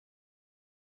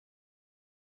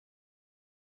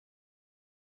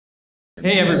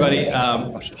Hey, everybody.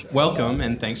 Welcome,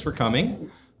 and thanks for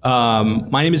coming.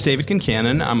 My name is David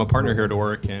Concannon. I'm a partner here at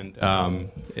Orrick, and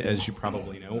as you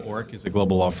probably know, Orrick is a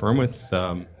global law firm with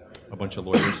a bunch of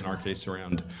lawyers, in our case,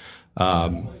 around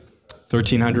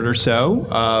 1,300 or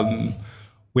so.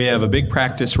 We have a big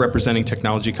practice representing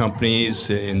technology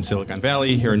companies in Silicon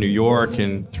Valley, here in New York,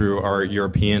 and through our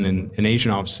European and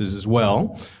Asian offices as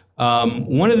well.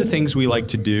 One of the things we like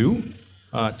to do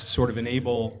to sort of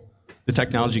enable the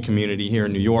technology community here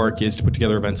in New York is to put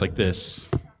together events like this,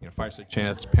 fireside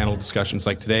chats, panel discussions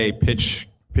like today, pitch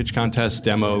contests,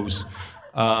 demos,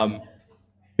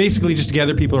 basically just to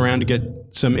gather people around to get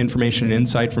some information and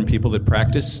insight from people that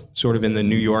practice sort of in the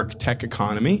New York tech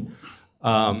economy.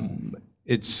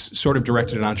 It's sort of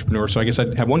directed at entrepreneurs, so I guess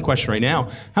I have one question right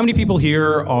now. How many people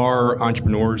here are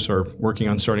entrepreneurs or working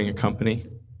on starting a company?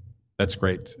 That's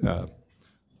great.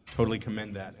 Totally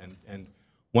commend that, and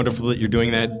wonderful that you're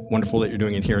doing that. Wonderful that you're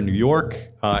doing it here in New York,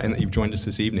 and that you've joined us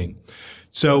this evening.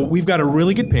 So we've got a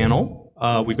really good panel.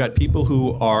 We've got people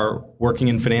who are working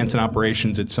in finance and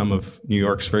operations at some of New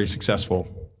York's very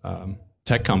successful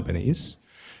tech companies.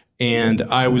 And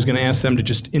I was going to ask them to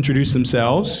just introduce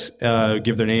themselves,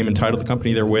 give their name and title of the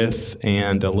company they're with,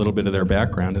 and a little bit of their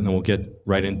background, and then we'll get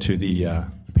right into the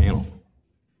panel.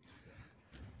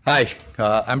 Hi,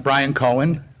 I'm Brian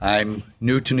Cohen. I'm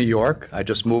new to New York. I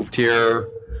just moved here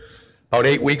about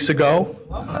 8 weeks ago.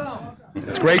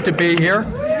 It's great to be here.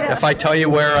 If I tell you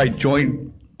where I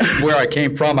joined, where I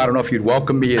came from, I don't know if you'd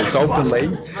welcome me as openly.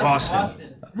 Boston.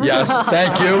 Yes,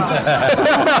 thank you.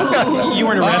 You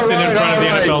weren't arrested in front of the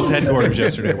NFL's headquarters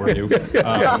yesterday, were you?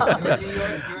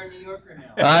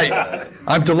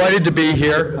 I'm delighted to be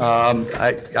here. I'm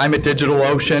at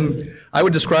DigitalOcean. I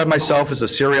would describe myself as a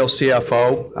serial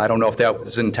CFO. I don't know if that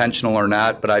was intentional or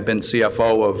not, but I've been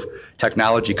CFO of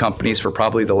technology companies for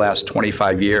probably the last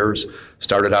 25 years.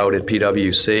 Started out at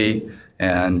PwC,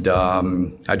 and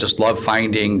I just love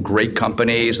finding great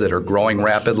companies that are growing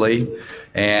rapidly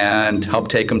and help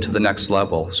take them to the next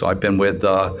level. So I've been with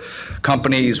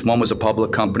companies. One was a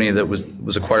public company that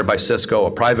was acquired by Cisco,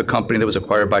 a private company that was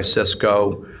acquired by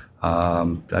Cisco.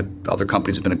 Other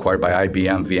companies have been acquired by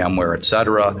IBM, VMware, et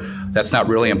cetera. That's not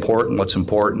really important. What's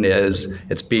important is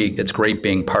it's great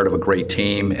being part of a great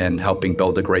team and helping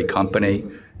build a great company.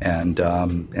 And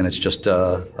it's just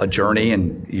a journey,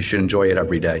 and you should enjoy it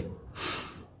every day.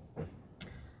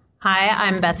 Hi,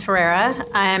 I'm Beth Ferreira.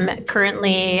 I'm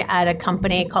currently at a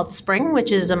company called Spring,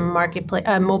 which is a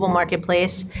mobile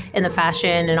marketplace in the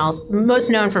fashion, and also most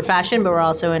known for fashion, but we're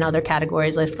also in other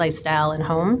categories like lifestyle and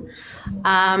home.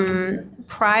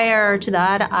 Prior to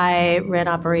that, I ran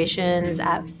operations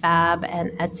at Fab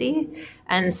and Etsy.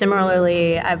 And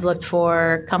similarly, I've looked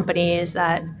for companies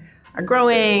that are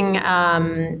growing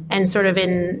and sort of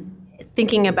in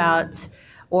thinking about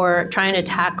or trying to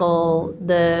tackle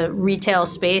the retail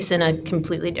space in a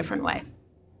completely different way.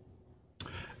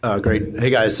 Great. Hey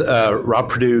guys, Rob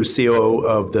Perdue, COO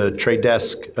of the Trade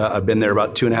Desk. I've been there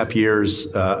about 2.5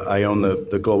 years. I own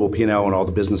the global P&L and all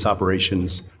the business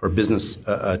operations or business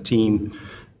team.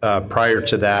 Prior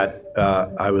to that,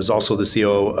 I was also the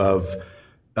COO of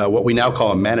what we now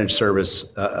call a managed service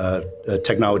a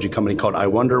technology company called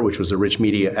iWonder, which was a rich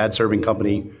media ad serving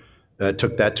company.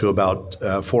 Took that to about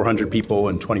 400 people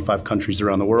in 25 countries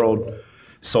around the world.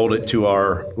 Sold it to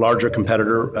our larger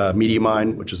competitor,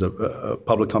 MediaMind, which is a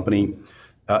public company.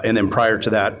 And then prior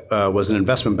to that, was an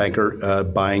investment banker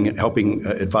helping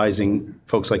advising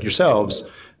folks like yourselves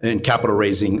in capital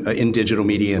raising in digital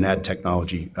media and ad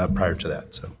technology prior to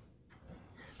that. So.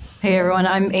 Hey everyone,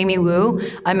 I'm Amy Wu.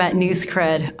 I'm at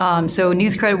NewsCred. So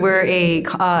NewsCred, we're a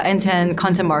end-to-end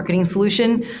content marketing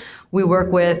solution. We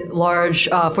work with large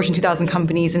Fortune 2000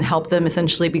 companies and help them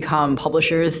essentially become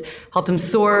publishers, help them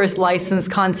source, license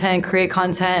content, create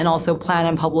content, and also plan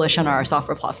and publish on our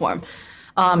software platform.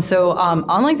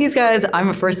 Unlike these guys, I'm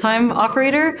a first-time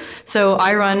operator. So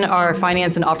I run our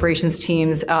finance and operations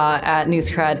teams at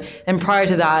NewsCred. And prior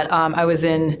to that, I was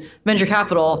in venture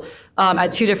capital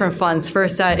at 2 different funds.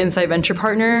 First at Insight Venture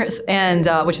Partners, and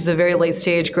which is a very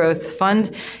late-stage growth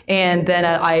fund, and then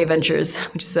at IA Ventures,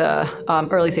 which is a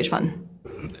early-stage fund.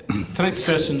 Tonight's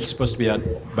session is supposed to be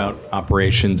about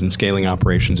operations and scaling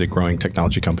operations at growing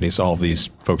technology companies. All of these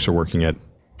folks are working at,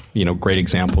 great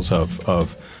examples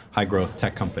of high-growth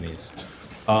tech companies.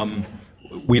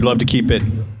 We'd love to keep it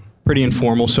pretty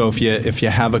informal. So if you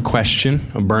have a question,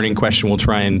 a burning question, we'll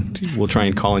try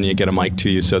and call on you, get a mic to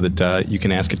you, so that you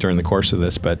can ask it during the course of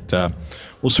this. But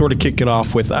we'll sort of kick it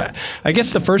off with, I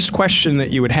guess the first question that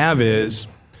you would have is,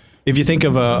 if you think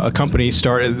of a company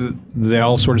started, they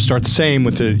all sort of start the same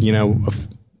with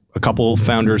a a couple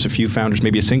founders, a few founders,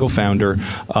 maybe a single founder,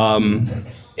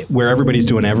 where everybody's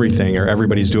doing everything or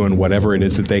everybody's doing whatever it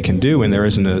is that they can do, and there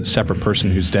isn't a separate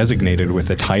person who's designated with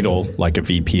a title like a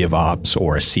VP of Ops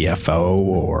or a CFO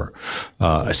or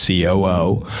a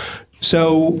COO.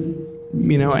 So,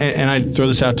 and I throw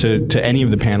this out to any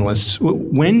of the panelists.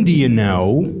 When do you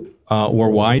know, or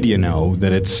why do you know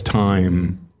that it's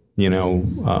time,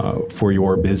 for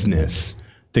your business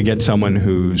to get someone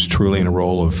who's truly in a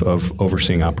role of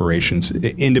overseeing operations,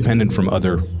 independent from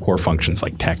other core functions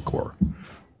like tech or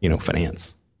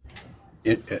finance?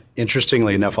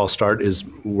 Interestingly enough, I'll start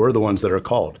we're the ones that are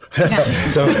called.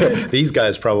 So these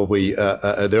guys probably,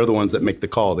 they're the ones that make the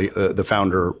call, the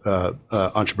founder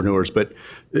entrepreneurs. But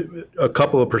a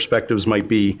couple of perspectives might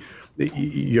be,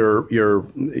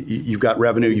 you've got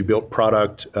revenue, you built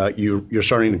product, you're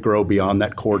starting to grow beyond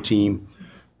that core team.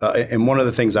 And one of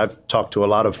the things I've talked to a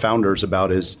lot of founders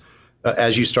about is,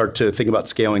 as you start to think about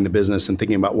scaling the business and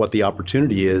thinking about what the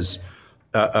opportunity is,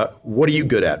 what are you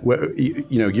good at?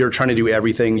 You're trying to do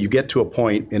everything. You get to a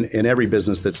point in every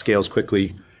business that scales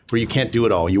quickly where you can't do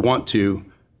it all. You want to,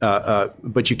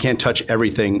 but you can't touch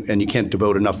everything, and you can't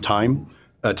devote enough time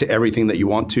to everything that you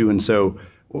want to. And so,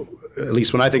 at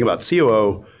least when I think about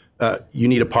COO, you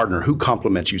need a partner who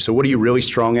complements you. So what are you really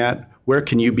strong at? Where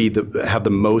can you have the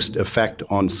most effect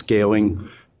on scaling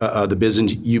the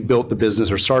business? You built the business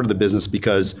or started the business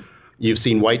because you've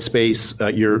seen white space,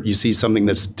 you see something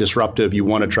that's disruptive, you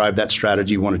want to drive that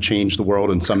strategy, you want to change the world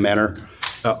in some manner.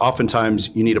 Oftentimes,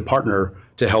 you need a partner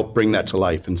to help bring that to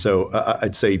life. And so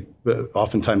I'd say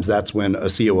oftentimes that's when a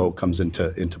COO comes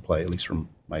into play, at least from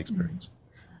my experience.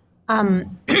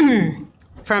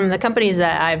 From the companies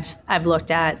that I've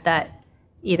looked at that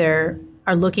either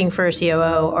are looking for a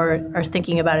COO or are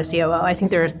thinking about a COO, I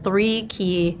think there are three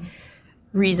key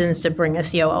reasons to bring a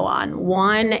COO on.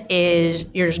 One is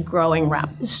you're just growing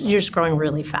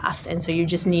really fast, and so you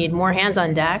just need more hands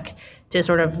on deck to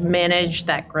sort of manage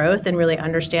that growth and really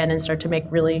understand and start to make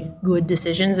really good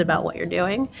decisions about what you're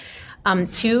doing.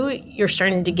 Two, you're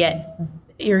starting to this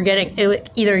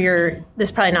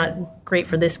is probably not great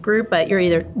for this group, but you're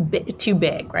either too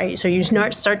big, right? So you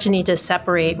start to need to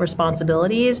separate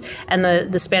responsibilities, and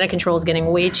the span of control is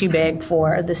getting way too big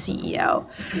for the CEO.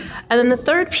 And then the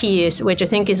third piece, which I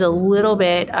think is a little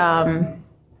bit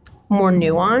more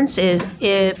nuanced, is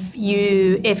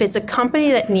if it's a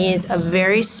company that needs a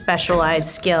very specialized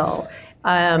skill,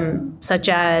 such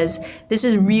as this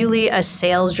is really a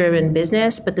sales-driven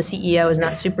business, but the CEO is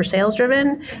not super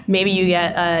sales-driven. Maybe you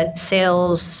get a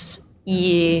sales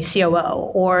COO,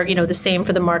 or the same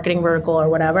for the marketing vertical or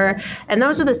whatever. And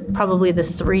those are probably the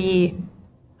three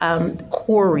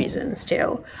core reasons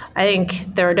too. I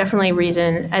think there are definitely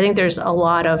reasons. I think there's a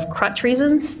lot of crutch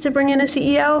reasons to bring in a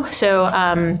CEO.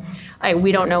 So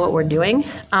we don't know what we're doing,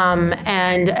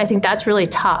 and I think that's really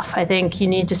tough. I think you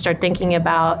need to start thinking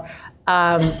about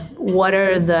what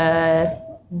are the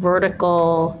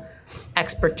vertical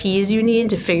expertise you need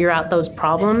to figure out those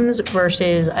problems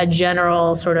versus a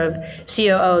general sort of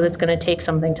COO that's going to take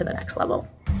something to the next level.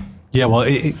 Yeah, well,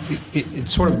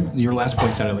 it's sort of, your last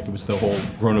point sounded like it was the whole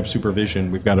grown-up supervision.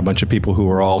 We've got a bunch of people who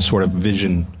are all sort of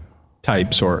vision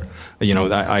types, or,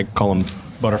 I call them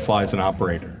butterflies and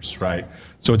operators, right?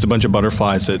 So it's a bunch of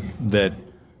butterflies that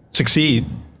succeed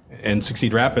and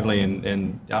succeed rapidly,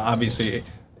 and obviously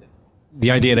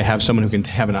the idea to have someone who can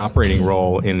have an operating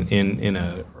role in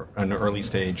an early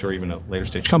stage or even a later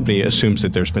stage company assumes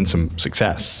that there's been some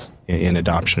success in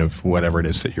adoption of whatever it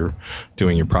is that you're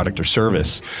doing, your product or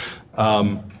service.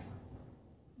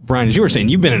 Brian, as you were saying,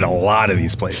 you've been in a lot of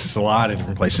these places, a lot of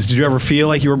different places. Did you ever feel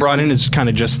like you were brought in as kind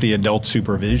of just the adult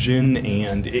supervision?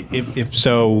 And if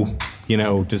so,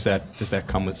 does that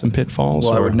come with some pitfalls?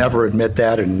 Well, I would never admit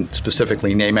that and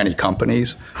specifically name any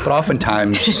companies, but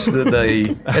oftentimes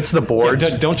it's the boards.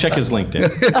 Yeah, don't check his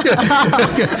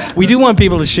LinkedIn. We do want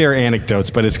people to share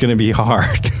anecdotes, but it's going to be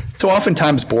hard. So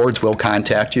oftentimes boards will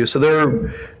contact you.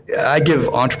 So I give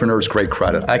entrepreneurs great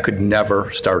credit. I could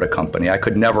never start a company. I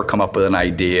could never come up with an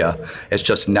idea. It's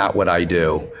just not what I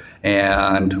do.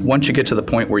 And once you get to the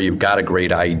point where you've got a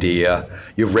great idea,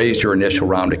 you've raised your initial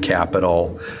round of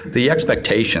capital, the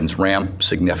expectations ramp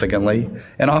significantly.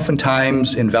 And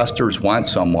oftentimes investors want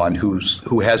someone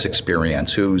who has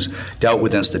experience, who's dealt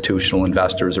with institutional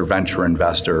investors or venture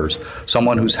investors,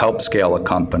 someone who's helped scale a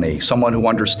company, someone who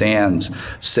understands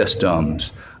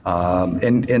systems.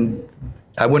 And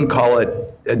I wouldn't call it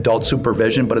adult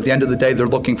supervision, but at the end of the day, they're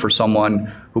looking for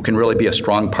someone who can really be a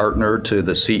strong partner to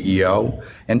the CEO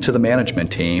and to the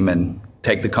management team and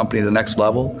take the company to the next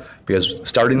level, because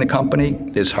starting the company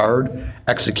is hard,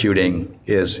 executing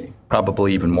is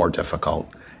probably even more difficult.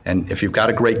 And if you've got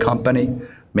a great company,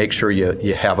 make sure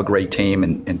you have a great team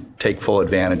and take full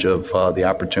advantage of the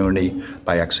opportunity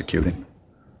by executing.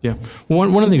 Yeah. Well,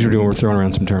 one of the things we're doing, we're throwing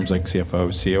around some terms like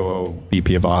CFO, COO,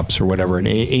 VP of Ops, or whatever. And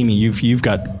Amy, you've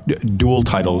got dual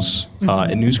titles in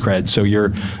NewsCred, so you're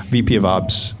VP of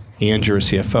Ops and you're a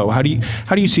CFO. How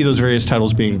do you see those various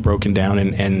titles being broken down,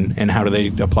 and how do they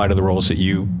apply to the roles that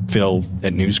you fill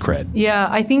at NewsCred? Yeah,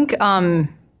 I think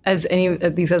as any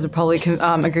of these guys would probably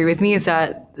agree with me, is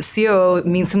that COO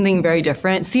means something very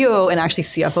different. COO and actually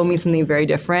CFO means something very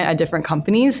different at different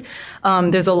companies.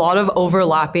 There's a lot of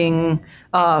overlapping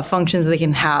functions that they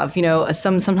can have. You know,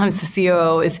 sometimes the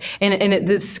COO is,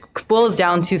 this boils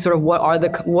down to sort of what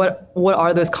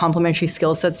are those complementary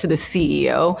skill sets to the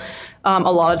CEO. A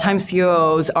lot of times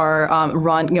COOs are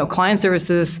run, client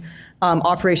services,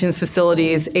 operations,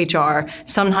 facilities, HR.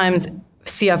 Sometimes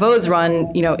CFOs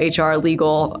run, HR,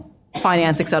 legal,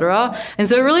 finance, et cetera. And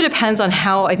so it really depends on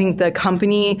how I think the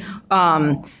company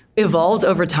evolves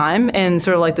over time, and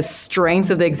sort of like the strengths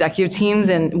of the executive teams,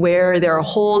 and where there are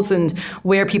holes and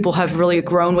where people have really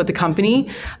grown with the company.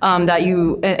 And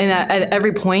at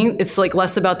every point, it's like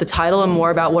less about the title and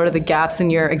more about what are the gaps in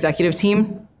your executive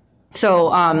team.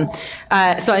 So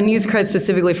at NewsCred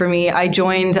specifically for me, I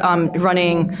joined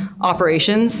running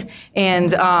operations,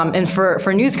 and for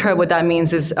NewsCred, what that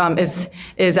means is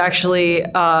actually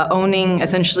owning,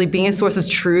 essentially being a source of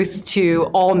truth to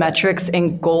all metrics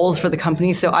and goals for the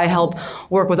company. So I help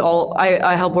work with all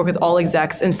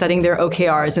execs in setting their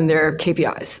OKRs and their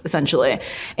KPIs essentially,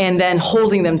 and then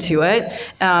holding them to it,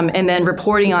 and then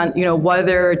reporting on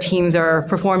whether teams are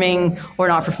performing or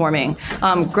not performing.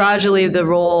 Gradually, the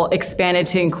role expanded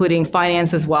to including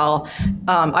finance as well.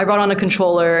 I brought on a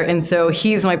controller, and so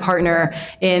he's my partner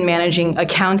in managing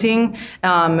accounting.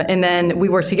 And then we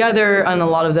work together on a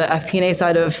lot of the FP&A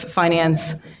side of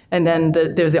finance, and then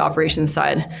there's the operations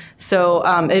side. So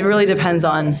it really depends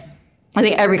on, I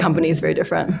think every company is very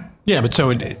different. Yeah, but so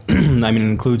it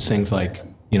includes things like,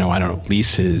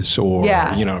 leases, or,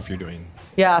 if you're doing...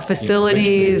 Yeah,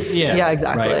 facilities. Yeah,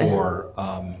 exactly. Right, or...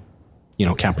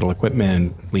 capital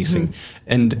equipment, leasing.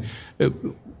 And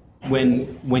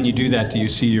when you do that, do you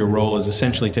see your role as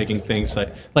essentially taking things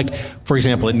like, for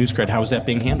example, at NewsCred, how was that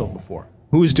being handled before?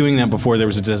 Who was doing that before there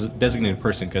was a designated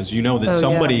person? Because that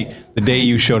somebody, the day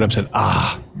you showed up, said,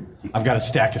 I've got a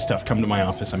stack of stuff, come to my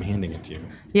office, I'm handing it to you.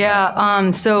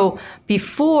 Yeah, so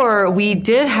before we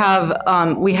did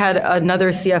have, we had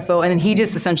another CFO, and he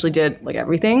just essentially did like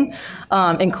everything,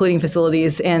 including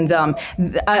facilities. And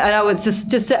I was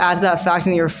just to add to that fact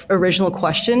in your original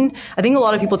question, I think a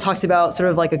lot of people talked about sort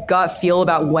of like a gut feel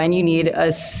about when you need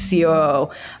a COO.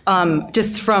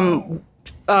 Just from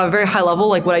very high level,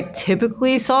 like what I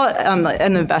typically saw on the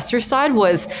investor side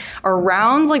was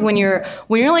around like when you're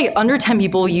like under 10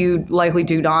 people, you likely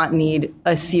do not need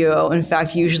a COO. In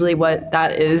fact, usually what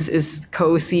that is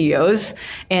co-CEOs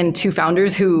and two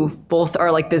founders who both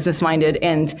are like business minded,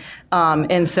 and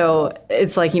so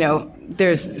it's like,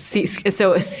 there's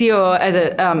so a COO as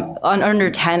under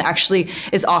 10 actually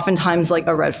is oftentimes like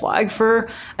a red flag for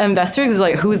investors, is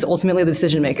like who is ultimately the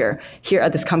decision maker here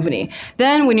at this company.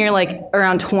 Then when you're like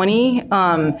around 20,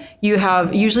 you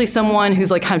have usually someone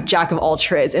who's like kind of jack of all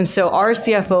trades. And so our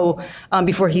CFO,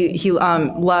 before he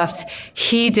left,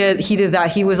 he did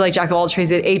that. He was like jack of all trades,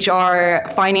 did HR,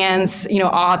 finance,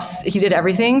 ops. He did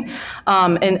everything,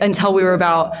 and until we were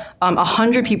about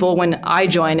 100 people when I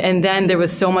joined, and then there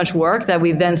was so much work that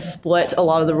we then split a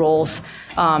lot of the roles,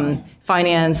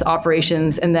 finance,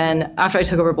 operations, and then after I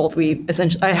took over both,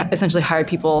 I essentially hired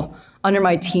people under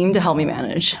my team to help me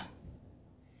manage.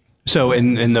 So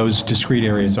in those discrete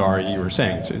areas you were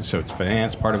saying, so it's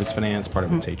finance, part of it's finance, part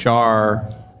of it's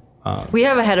HR. We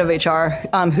have a head of HR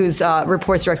who's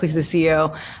reports directly to the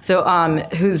CEO, so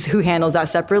who handles that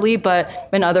separately. But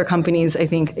in other companies, I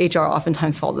think HR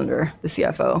oftentimes falls under the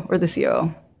CFO or the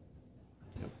COO.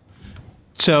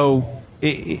 So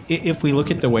if we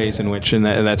look at the ways in which, and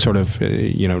that sort of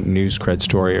NewsCred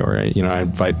story, or I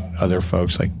invite other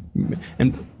folks like,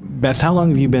 and Beth, how long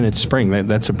have you been at Spring?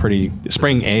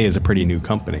 Spring A is a pretty new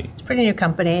company. It's a pretty new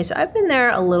company. So I've been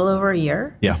there a little over a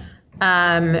year. Yeah.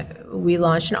 We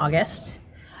launched in August.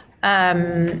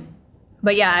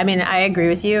 But yeah, I agree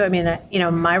with you.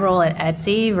 My role at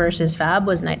Etsy versus Fab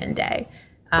was night and day.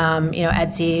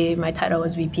 Etsy, my title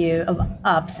was VP of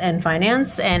Ops and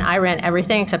Finance, and I ran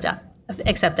everything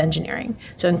except engineering,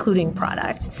 so including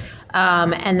product.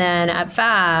 And then at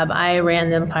Fab, I ran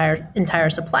the entire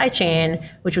supply chain,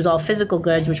 which was all physical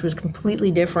goods, which was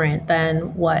completely different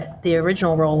than what the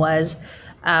original role was.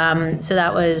 So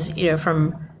that was,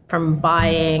 from from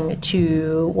buying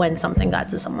to when something got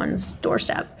to someone's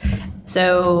doorstep.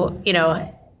 So,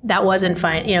 that wasn't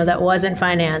that wasn't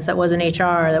finance, that wasn't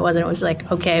HR, it was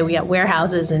like, okay, we got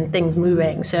warehouses and things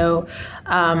moving. So,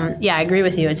 I agree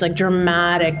with you. It's like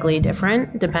dramatically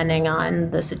different depending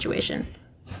on the situation.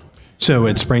 So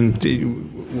at Spring,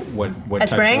 what at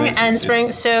Spring and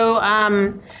Spring. So,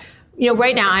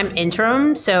 right now I'm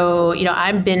interim. So,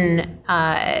 I've been,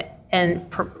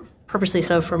 purposely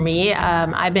so for me,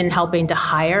 I've been helping to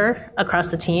hire across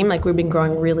the team. Like we've been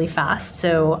growing really fast.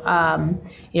 So,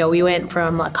 we went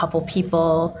from a couple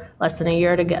people less than a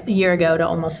year ago to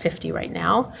almost 50 right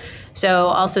now. So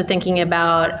also thinking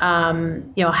about,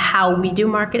 how we do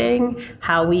marketing,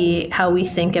 how we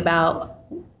think about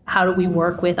how do we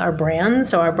work with our brands?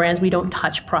 So our brands, we don't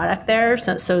touch product there.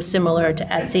 So similar to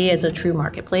Etsy as a true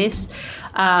marketplace,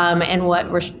 and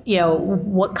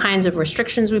what kinds of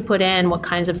restrictions we put in, what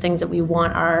kinds of things that we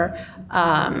want our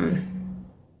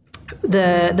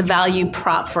the value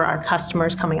prop for our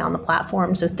customers coming on the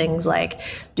platform. So things like,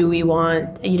 do we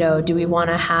want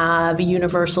to have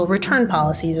universal return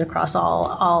policies across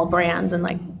all brands, and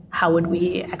like how would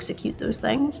we execute those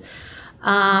things?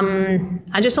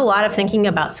 Just a lot of thinking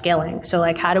about scaling. So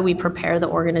like, how do we prepare the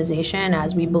organization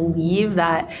as we believe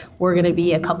that we're going to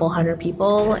be a couple hundred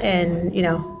people in,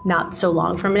 not so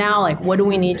long from now? Like, what do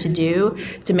we need to do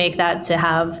to make that to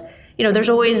have, there's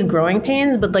always growing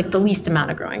pains, but like the least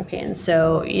amount of growing pains.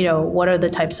 So, what are the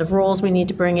types of roles we need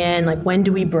to bring in? Like, when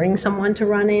do we bring someone to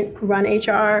run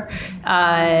HR?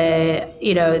 How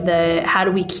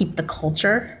do we keep the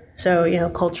culture? So,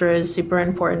 culture is super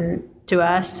important to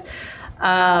us.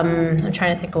 I'm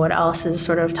trying to think of what else is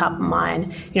sort of top of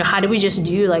mind. How do we just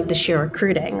do like the sheer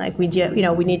recruiting? Like we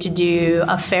need to do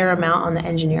a fair amount on the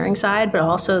engineering side, but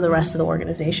also the rest of the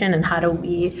organization. And how do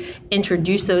we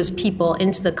introduce those people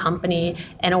into the company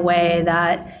in a way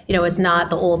that, is not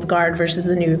the old guard versus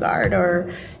the new guard,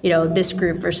 or, this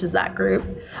group versus that group.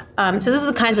 So those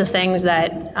are the kinds of things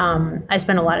that I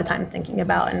spend a lot of time thinking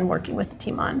about and working with the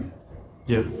team on.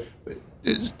 Yeah.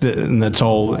 And that's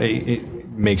all. It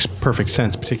makes perfect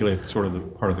sense, particularly at sort of the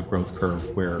part of the growth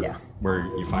curve where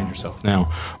you find yourself now.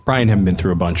 Brian, having been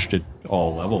through a bunch at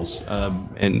all levels,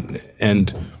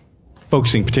 and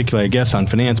focusing particularly, I guess, on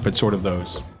finance, but sort of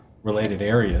those related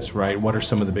areas, right? What are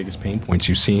some of the biggest pain points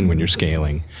you've seen when you're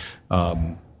scaling?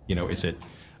 Is it,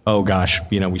 oh gosh,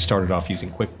 we started off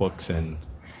using QuickBooks and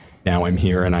now I'm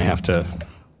here and I have to,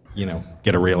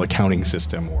 get a real accounting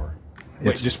system, or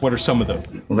just what are some of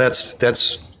the? Well,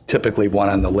 that's typically one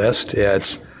on the list.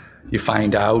 It's you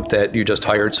find out that you just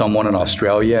hired someone in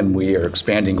Australia and we are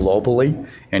expanding globally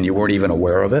and you weren't even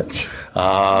aware of it.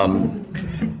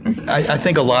 I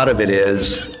think a lot of it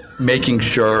is making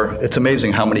sure. It's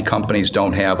amazing how many companies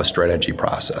don't have a strategy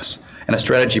process. And a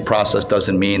strategy process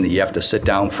doesn't mean that you have to sit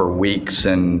down for weeks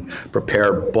and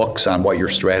prepare books on what your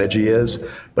strategy is,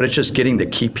 but it's just getting the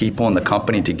key people in the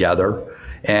company together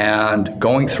and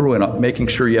going through and making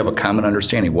sure you have a common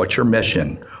understanding. What's your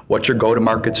mission? What's your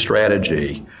go-to-market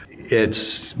strategy?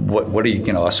 It's what are you,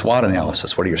 a SWOT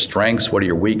analysis. What are your strengths? What are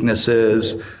your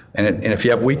weaknesses? And if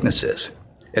you have weaknesses,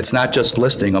 it's not just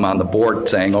listing them on the board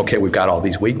saying, okay, we've got all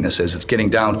these weaknesses. It's getting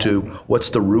down to what's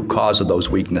the root cause of those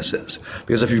weaknesses.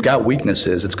 Because if you've got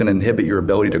weaknesses, it's going to inhibit your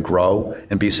ability to grow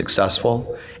and be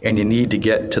successful. And you need to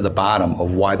get to the bottom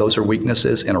of why those are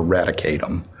weaknesses and eradicate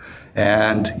them.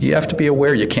 And you have to be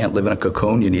aware you can't live in a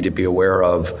cocoon. You need to be aware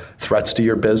of threats to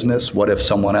your business. What if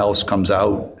someone else comes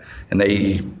out and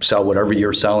they sell whatever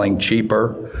you're selling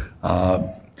cheaper?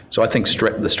 So I think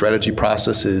the strategy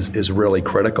process is really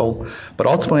critical. But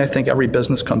ultimately, I think every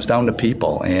business comes down to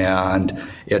people. And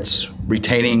it's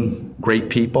retaining great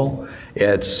people.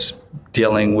 It's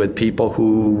dealing with people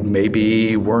who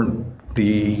maybe weren't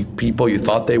the people you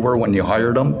thought they were when you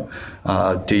hired them.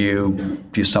 Do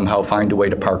you somehow find a way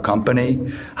to part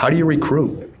company? How do you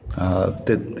recruit?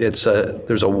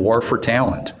 There's a war for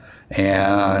talent,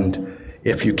 and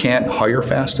if you can't hire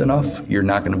fast enough, you're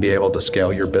not going to be able to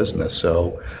scale your business.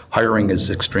 So hiring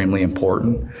is extremely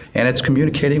important, and it's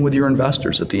communicating with your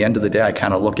investors. At the end of the day, I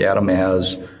kind of look at them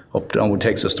as, hope no one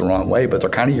takes this the wrong way, but they're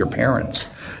kind of your parents.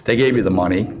 They gave you the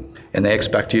money, and they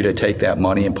expect you to take that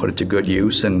money and put it to good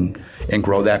use and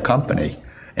grow that company.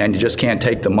 And you just can't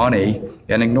take the money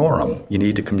and ignore them. You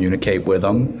need to communicate with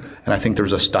them. And I think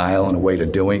there's a style and a way to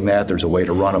doing that. There's a way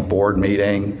to run a board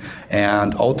meeting.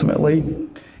 And ultimately,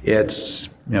 it's,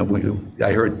 I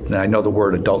know the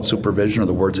word adult supervision, or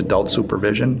the words adult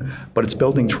supervision, but it's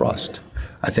building trust.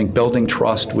 I think building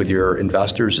trust with your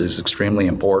investors is extremely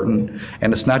important.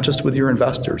 And it's not just with your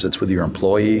investors, it's with your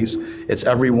employees. It's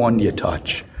everyone you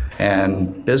touch.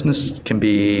 And business can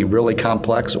be really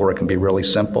complex or it can be really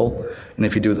simple. And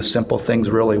if you do the simple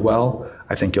things really well,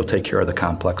 I think you'll take care of the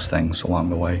complex things along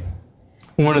the way.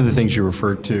 One of the things you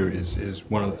referred to is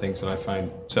one of the things that I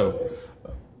find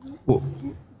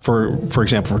for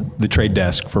example, for the trade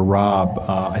desk, for Rob,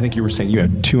 I think you were saying you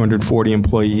had 240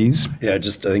 employees? Yeah,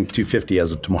 just I think 250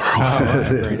 as of tomorrow.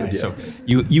 Oh, very nice. Yeah. So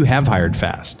you have hired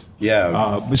fast.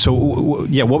 Yeah.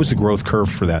 What was the growth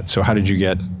curve for that? So how did you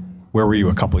get, where were you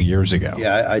a couple of years ago?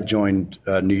 Yeah, I joined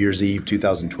New Year's Eve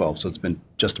 2012, so it's been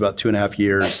just about 2.5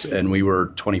 years, and we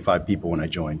were 25 people when I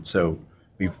joined. So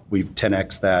we've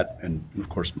 10x that, and of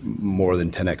course more than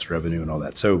 10x revenue and all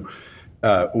that. So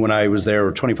when I was there,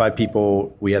 were 25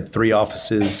 people. We had 3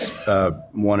 offices,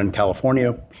 one in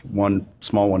California, one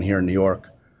small one here in New York,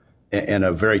 and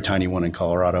a very tiny one in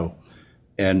Colorado.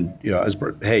 And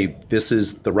hey, this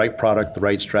is the right product, the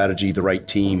right strategy, the right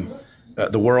team.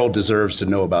 The world deserves to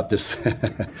know about this.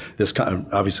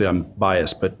 Obviously, I'm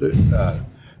biased, but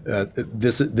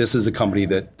this is a company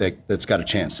that's got a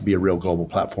chance to be a real global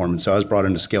platform. And so I was brought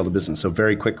in to scale the business. So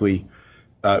very quickly,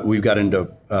 we've got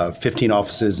into 15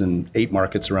 offices in 8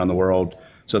 markets around the world.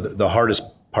 So the hardest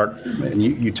part, and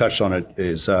you touched on it,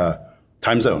 is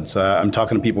time zones. I'm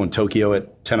talking to people in Tokyo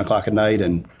at 10 o'clock at night,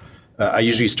 and I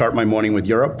usually start my morning with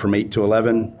Europe from 8 to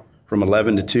 11. From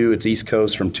 11 to 2, it's East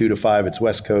Coast. From 2 to 5, it's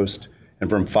West Coast. And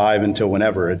from 5 until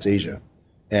whenever, it's Asia.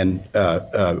 And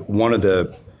one of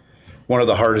the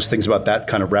hardest things about that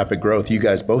kind of rapid growth, you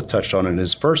guys both touched on it,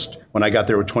 is first, when I got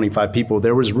there with 25 people,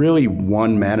 there was really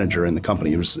one manager in the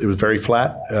company. It was very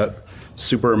flat,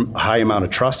 super high amount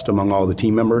of trust among all the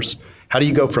team members. How do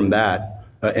you go from that?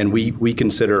 And we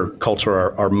consider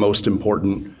culture our most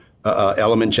important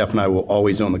element. Jeff and I will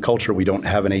always own the culture. We don't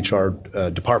have an HR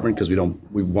department because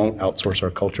we won't outsource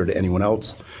our culture to anyone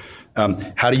else.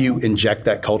 How do you inject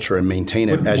that culture and maintain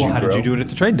it as you grow? How did you do it at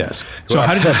the trade desk? So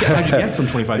how did you get from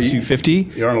 25 to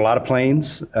 250? You're on a lot of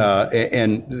planes,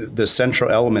 and the central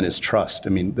element is trust. I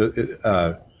mean,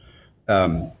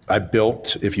 I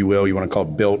built, if you will, you want to call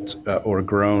it built or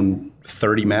grown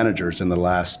 30 managers in the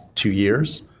last 2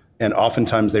 years, and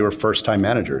oftentimes they were first-time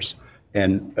managers.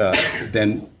 And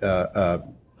then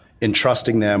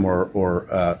entrusting them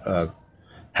or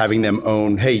having them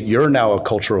own, hey, you're now a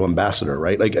cultural ambassador,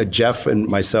 right? Like Jeff and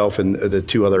myself and the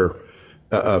 2 other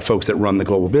folks that run the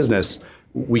global business,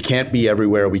 we can't be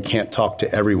everywhere. We can't talk to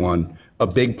everyone. A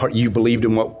big part, you believed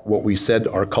in what we said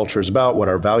our culture is about, what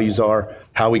our values are,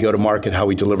 how we go to market, how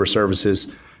we deliver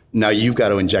services. Now you've got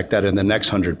to inject that in the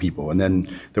next 100 people. And then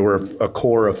there were a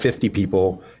core of 50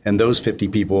 people, and those 50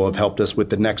 people have helped us with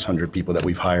the next 100 people that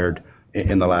we've hired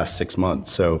in the last 6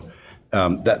 months. So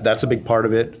that's a big part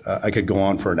of it. I could go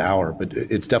on for an hour, but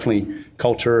it's definitely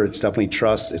culture, it's definitely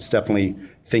trust, it's definitely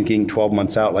thinking 12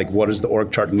 months out, like what does the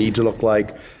org chart need to look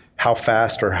like? How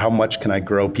fast or how much can I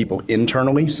grow people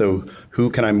internally? So who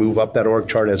can I move up that org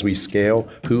chart as we scale?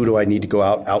 Who do I need to go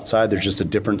outside? There's just a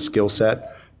different skill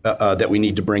set that we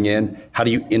need to bring in. How do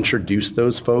you introduce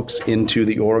those folks into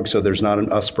the org so there's not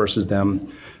an us versus them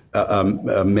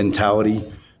mentality?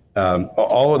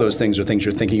 All of those things are things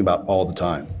you're thinking about all the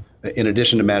time. In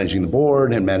addition to managing the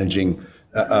board and managing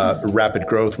rapid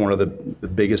growth, one of the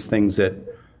biggest things that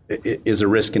is a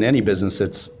risk in any business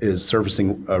is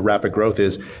servicing rapid growth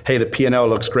is, hey, the P&L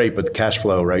looks great, but the cash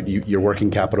flow, right? Your working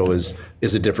capital is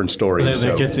a different story.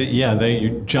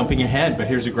 You're jumping ahead, but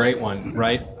here's a great one,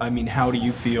 right? I mean, how do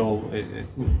you feel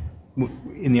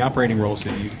in the operating roles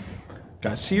that you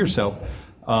guys see yourself?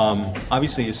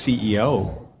 Obviously, a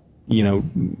CEO,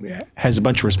 has a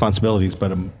bunch of responsibilities,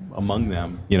 but among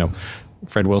them,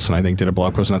 Fred Wilson, I think, did a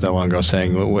blog post not that long ago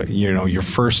saying,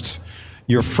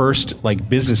 your first like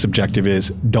business objective is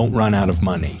don't run out of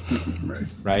money,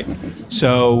 right?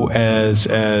 So as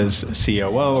a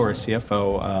COO or a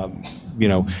CFO,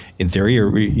 in theory,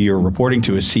 you're reporting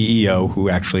to a CEO who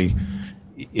actually,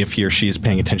 if he or she is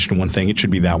paying attention to one thing, it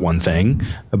should be that one thing.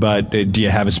 But do you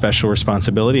have a special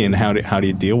responsibility, and how do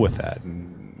you deal with that?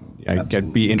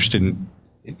 I'd be interested in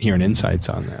hearing insights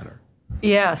on that.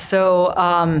 Yeah, so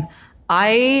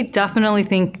I definitely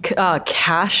think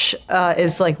cash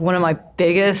is like one of my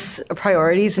biggest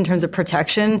priorities in terms of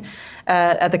protection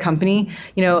at the company.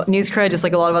 NewsCred, just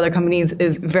like a lot of other companies,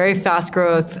 is very fast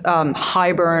growth,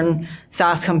 high burn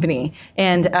SaaS company,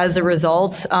 and as a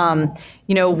result, it's like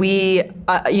you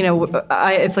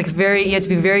have to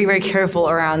be very, very careful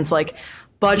around like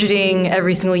budgeting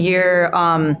every single year,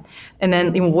 And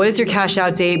then what is your cash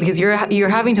out date? Because you're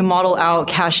having to model out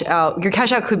cash out. Your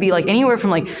cash out could be like anywhere from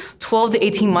like 12 to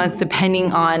 18 months,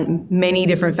 depending on many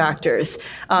different factors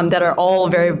that are all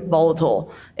very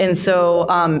volatile. And so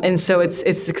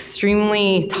it's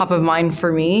extremely top of mind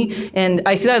for me. And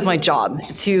I see that as my job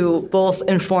to both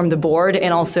inform the board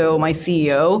and also my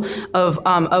CEO of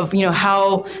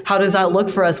how does that look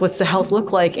for us? What's the health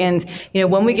look like? And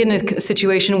when we get in a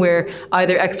situation where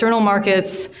either external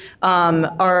markets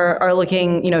are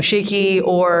looking shaky,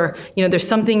 or there's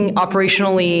something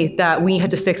operationally that we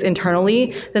had to fix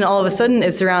internally, then all of a sudden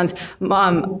it's around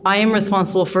I am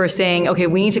responsible for saying, okay,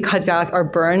 we need to cut back our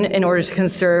burn in order to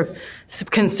conserve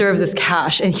this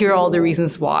cash, and here are all the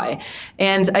reasons why.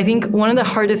 And I think one of the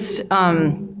hardest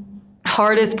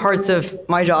parts of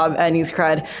my job at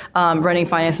NewsCred, running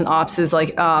finance and ops, is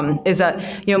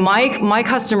that my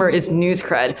customer is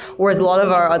NewsCred, whereas a lot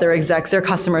of our other execs, their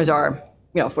customers are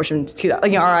Fortune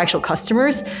 2000, our actual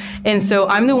customers. And so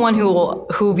I'm the one who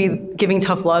will be giving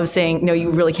tough love, saying, no,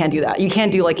 you really can't do that. You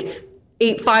can't do like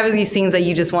 5 of these things that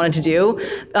you just wanted to do,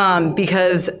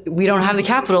 because we don't have the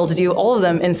capital to do all of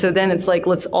them. And so then it's like,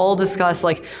 let's all discuss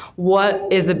like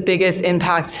what is the biggest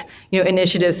impact,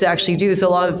 initiatives to actually do. So a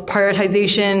lot of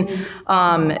prioritization,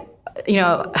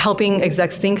 helping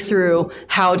execs think through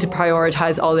how to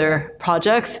prioritize all their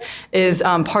projects is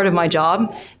part of my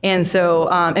job. And so,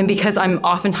 and because I'm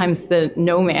oftentimes the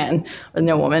no man or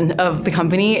no woman of the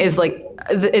company, is like,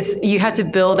 you have to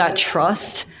build that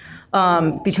trust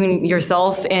between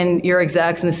yourself and your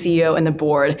execs and the CEO and the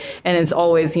board, and it's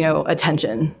always a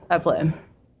tension at play.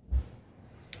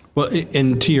 Well,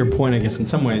 and to your point, I guess in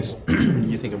some ways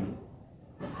you think of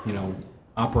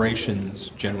operations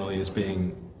generally as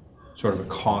being sort of a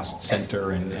cost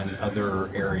center, and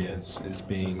other areas as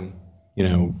being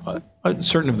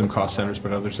certain of them cost centers,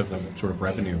 but others of them sort of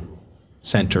revenue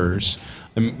centers.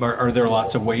 Are there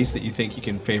lots of ways that you think you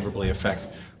can favorably affect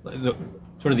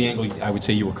sort of the angle I would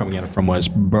say you were coming at it from was,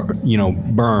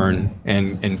 burn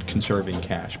and conserving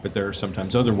cash, but there are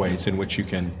sometimes other ways in which you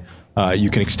can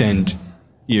extend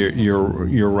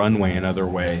your runway in other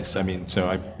ways. I mean, so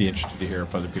I'd be interested to hear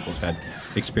if other people have had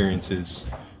experiences,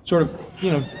 sort of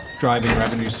driving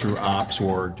revenues through ops,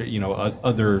 or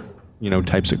other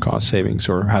types of cost savings,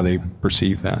 or how they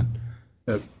perceive that.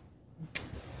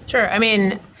 Sure. I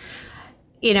mean,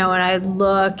 when I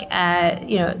look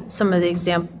at some of the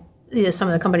some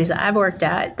of the companies that I've worked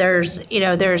at, there's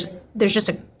just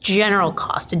a general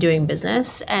cost to doing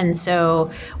business. And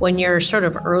so when you're sort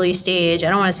of early stage, I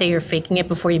don't want to say you're faking it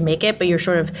before you make it, but you're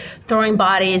sort of throwing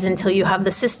bodies until you have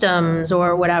the systems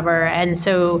or whatever. And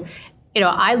so,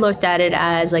 I looked at it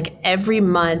as like every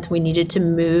month we needed to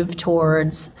move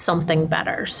towards something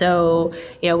better. So,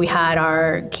 we had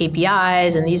our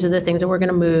KPIs, and these are the things that we're going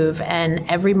to move. And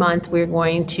every month we're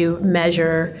going to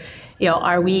measure,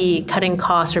 are we cutting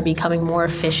costs or becoming more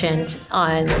efficient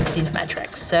on these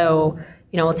metrics? So,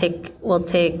 we'll take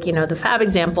the Fab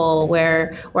example,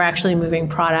 where we're actually moving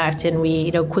product, and we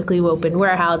quickly opened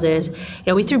warehouses.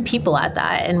 We threw people at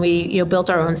that, and we built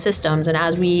our own systems. And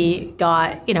as we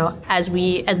got as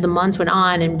the months went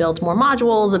on and built more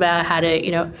modules about how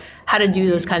to do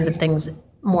those kinds of things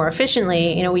more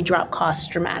efficiently, we dropped costs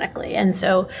dramatically. And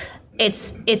so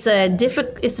it's a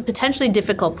potentially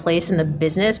difficult place in the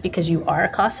business because you are a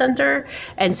cost center.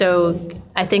 And so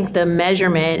I think the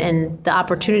measurement and the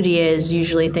opportunity is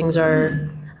usually things are,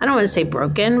 I don't want to say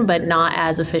broken, but not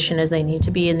as efficient as they need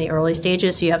to be in the early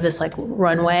stages. So you have this like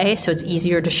runway, so it's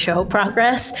easier to show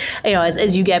progress.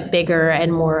 As you get bigger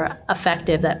and more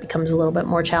effective, that becomes a little bit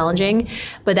more challenging,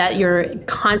 but that you're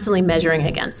constantly measuring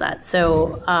against that.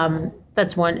 So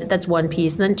that's one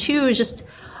piece. And then two is just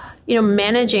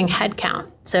managing headcount.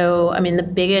 So,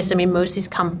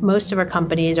 most of our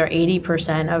companies are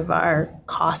 80% of our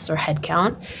costs are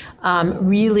headcount.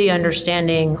 Really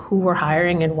understanding who we're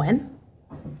hiring and when.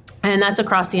 And that's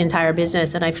across the entire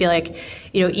business. And I feel like,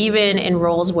 even in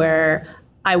roles where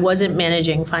I wasn't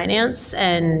managing finance,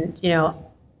 and,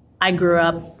 I grew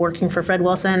up working for Fred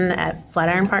Wilson at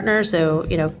Flatiron Partners, so,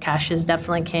 cash is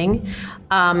definitely king.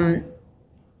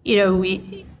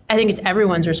 I think it's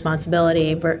everyone's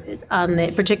responsibility,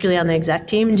 particularly on the exec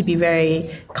team, to be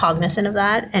very cognizant of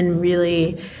that, and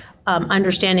really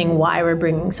understanding why we're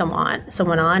bringing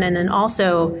someone on. And then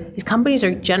also, these companies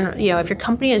are if your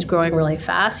company is growing really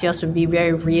fast, you also be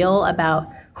very real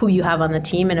about who you have on the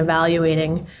team and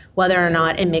evaluating whether or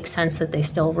not it makes sense that they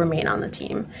still remain on the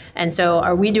team. And so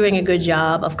are we doing a good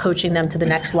job of coaching them to the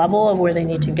next level of where they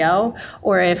need to go?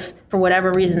 Or if for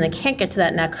whatever reason they can't get to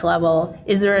that next level,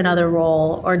 is there another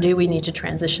role, or do we need to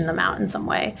transition them out in some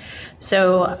way?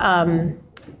 So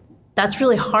that's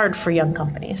really hard for young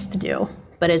companies to do.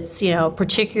 But it's,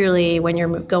 particularly when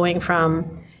you're going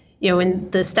from, in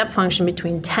the step function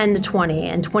between 10 to 20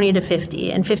 and 20 to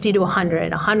 50 and 50 to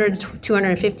 100, 100 to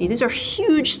 250, these are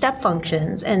huge step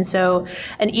functions. And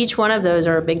each one of those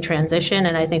are a big transition.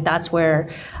 And I think that's where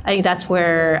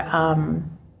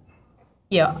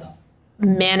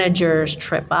managers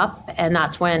trip up. And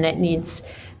that's when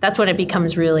it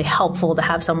becomes really helpful to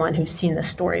have someone who's seen this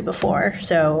story before.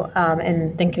 So,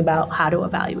 and thinking about how to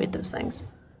evaluate those things.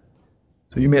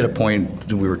 So you made a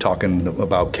point, we were talking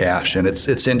about cash, and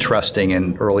it's interesting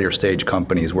in earlier stage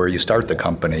companies where you start the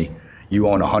company, you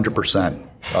own 100%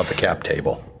 of the cap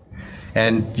table.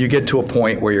 And you get to a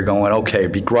point where you're going, okay,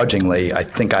 begrudgingly, I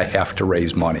think I have to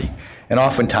raise money. And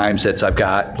oftentimes I've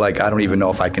got, I don't even know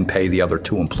if I can pay the other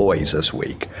 2 employees this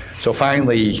week. So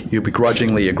finally, you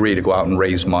begrudgingly agree to go out and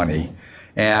raise money.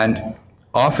 And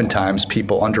oftentimes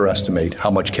people underestimate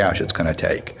how much cash it's going to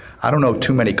take. I don't know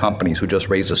too many companies who just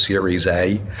raise a Series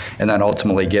A and then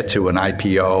ultimately get to an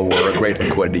IPO or a great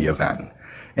liquidity event.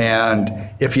 And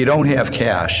if you don't have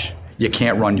cash, you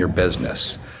can't run your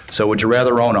business. So would you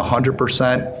rather own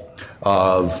 100%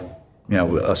 of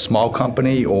a small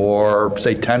company or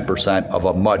say 10% of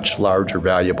a much larger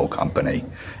valuable company?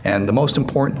 And the most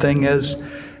important thing is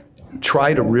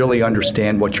try to really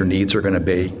understand what your needs are going to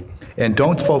be. And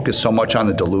don't focus so much on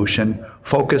the dilution,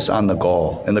 focus on the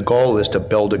goal. And the goal is to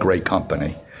build a great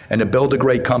company. And to build a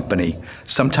great company,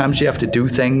 sometimes you have to do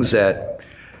things that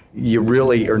you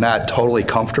really are not totally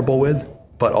comfortable with,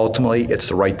 but ultimately it's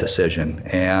the right decision.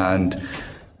 And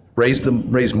raise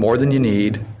more than you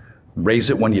need, raise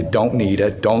it when you don't need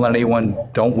it.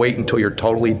 Don't wait until you're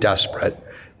totally desperate.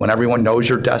 When everyone knows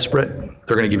you're desperate,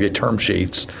 they're going to give you term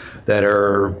sheets that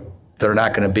are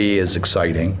not going to be as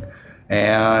exciting.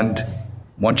 And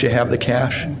once you have the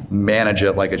cash, manage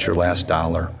it like it's your last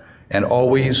dollar. And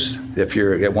always,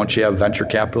 once you have venture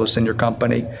capitalists in your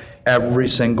company, every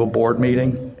single board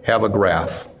meeting, have a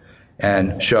graph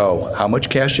and show how much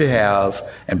cash you have,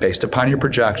 and based upon your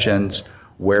projections,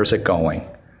 where's it going?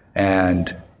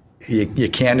 And you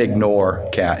can't ignore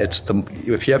cash.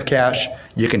 If you have cash,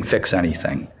 you can fix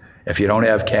anything. If you don't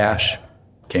have cash,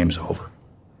 game's over.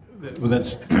 Well,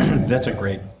 that's a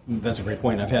great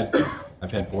point.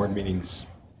 I've had board meetings,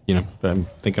 I'm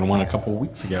thinking one a couple of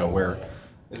weeks ago where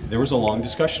there was a long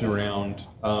discussion around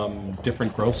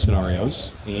different growth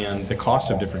scenarios and the cost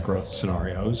of different growth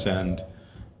scenarios, and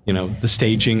the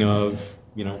staging of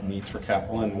needs for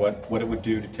capital and what it would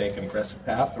do to take an aggressive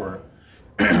path or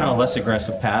a less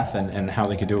aggressive path, and how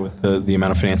they could do it with the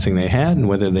amount of financing they had and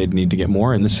whether they'd need to get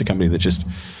more. And this is a company that just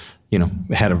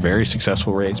had a very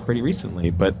successful raise pretty recently,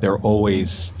 but they're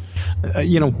always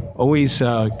kind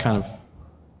of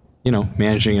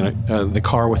managing the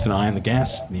car with an eye on the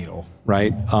gas needle,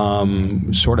 right?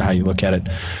 Sort of how you look at it.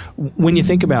 When you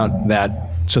think about that,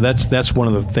 so that's one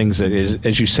of the things that is,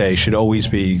 as you say, should always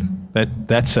be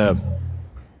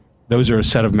those are a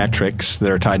set of metrics that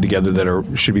are tied together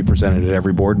that should be presented at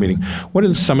every board meeting. What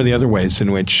are some of the other ways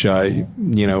in which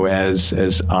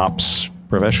as ops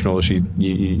professionals,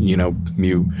 you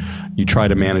try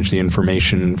to manage the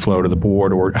information flow to the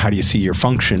board, or how do you see your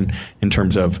function in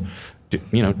terms of, do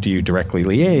you directly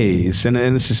liaise? And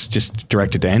this is just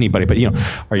directed to anybody, but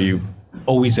are you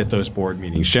always at those board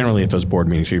meetings? Generally at those board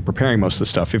meetings, are you preparing most of the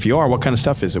stuff? If you are, what kind of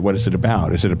stuff is it? What is it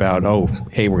about? Is it about, oh,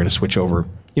 hey, we're going to switch over?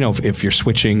 If you're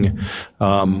switching,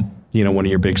 one of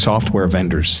your big software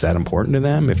vendors, is that important to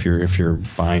them? If you're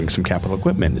buying some capital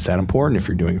equipment, is that important? If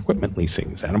you're doing equipment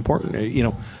leasing, is that important?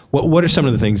 What are some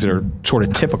of the things that are sort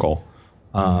of typical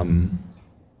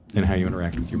in how you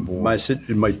interact with your board?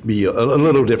 It might be a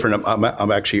little different.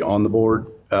 I'm actually on the board,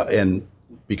 and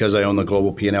because I own the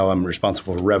global P&L, I'm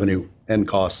responsible for revenue and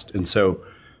cost. And so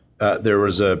there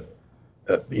was a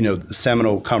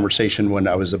seminal conversation when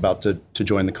I was about to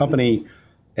join the company,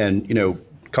 and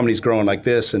company's growing like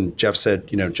this, and Jeff said,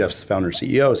 Jeff's the founder and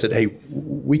CEO, said, hey,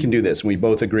 we can do this. And we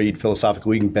both agreed philosophically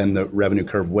we can bend the revenue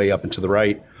curve way up and to the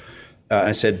right.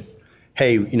 I said,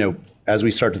 hey, as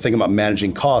we start to think about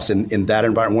managing costs in that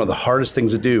environment, one of the hardest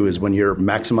things to do is when you're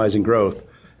maximizing growth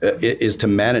is to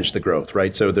manage the growth,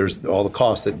 right? So there's all the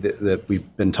costs that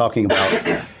we've been talking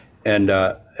about. And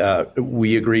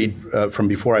we agreed from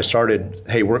before I started,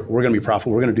 hey, we're going to be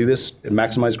profitable. We're going to do this and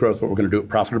maximize growth, but we're going to do it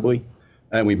profitably.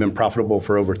 And we've been profitable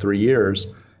for over 3 years.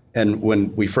 And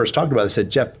when we first talked about it, I said,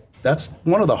 Jeff, that's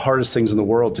one of the hardest things in the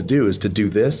world to do, is to do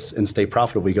this and stay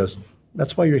profitable. He goes,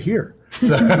 that's why you're here.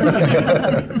 So,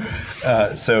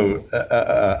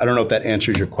 I don't know if that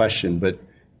answers your question, but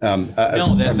No,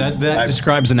 that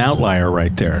describes an outlier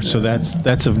right there. So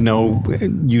that's of no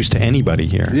use to anybody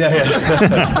here.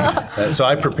 Yeah. So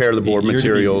I prepare the board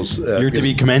materials. You're to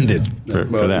be commended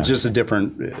for that. It's just a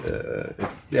different.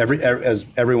 As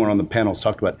everyone on the panel has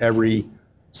talked about, every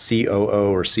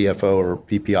COO or CFO or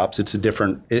VP Ops, it's a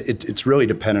different. It's really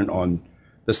dependent on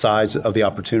the size of the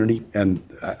opportunity and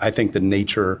I think the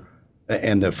nature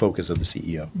and the focus of the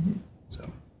CEO. Mm-hmm.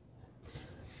 So.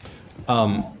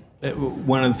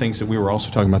 One of the things that we were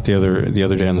also talking about the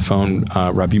other day on the phone,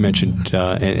 Rob, you mentioned,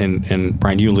 and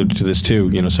Brian, you alluded to this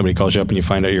too. Somebody calls you up and you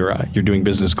find out you're doing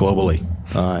business globally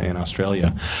in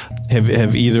Australia.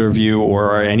 Have either of you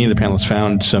or any of the panelists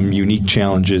found some unique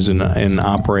challenges in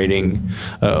operating?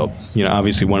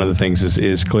 Obviously one of the things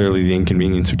is clearly the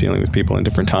inconvenience of dealing with people in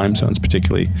different time zones,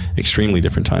 particularly extremely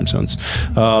different time zones.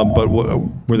 But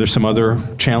were there some other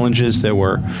challenges that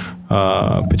were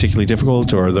particularly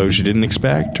difficult, or those you didn't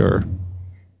expect, or?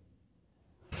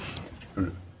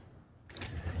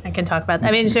 I can talk about that.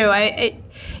 I mean, so I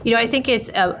think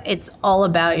it's all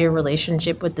about your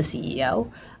relationship with the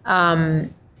CEO.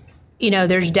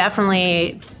 There's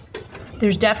definitely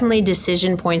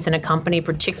decision points in a company,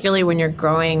 particularly when you're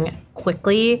growing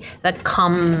quickly, that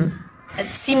come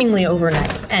seemingly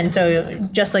overnight. And so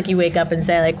just like you wake up and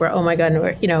say, like, oh my God,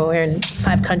 we're in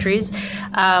 5 countries.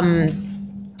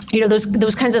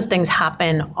 Those kinds of things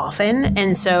happen often.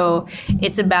 And so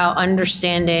it's about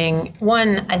understanding,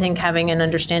 one, I think having an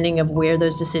understanding of where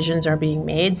those decisions are being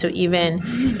made. So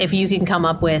even if you can come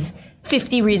up with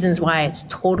 50 reasons why it's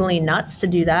totally nuts to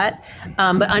do that,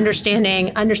 but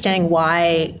understanding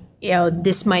why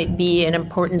this might be an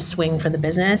important swing for the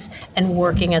business and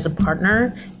working as a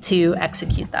partner to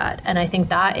execute that. And I think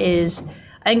that's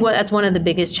one of the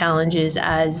biggest challenges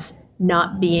as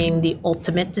not being the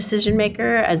ultimate decision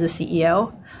maker as a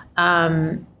CEO.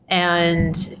 And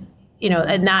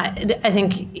that, I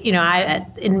think,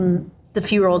 in the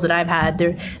few roles that I've had,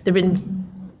 there've been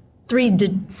 3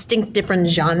 distinct different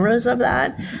genres of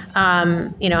that.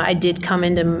 I did come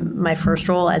into my first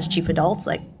role as chief adults,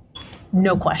 like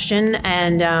no question.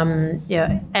 And,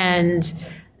 and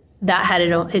that had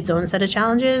its own set of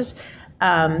challenges.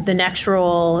 The next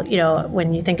role,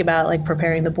 when you think about like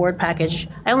preparing the board package,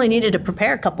 I only needed to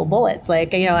prepare a couple bullets.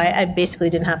 Like, I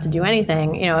basically didn't have to do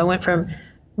anything. I went from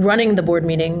running the board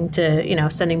meeting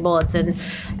to, sending bullets and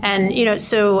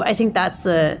so I think that's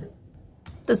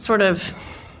sort of,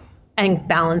 I think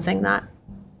balancing that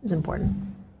is important.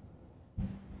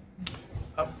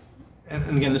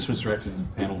 And again, this was directed to the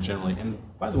panel generally. And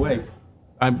by the way,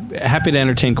 I'm happy to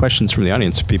entertain questions from the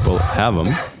audience if people have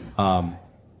them.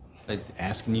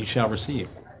 Ask and you shall receive.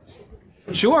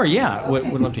 Sure, yeah, would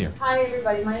love to hear. Hi,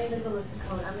 everybody. My name is Alyssa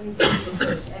Cohen. I'm an executive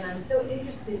coach, and I'm so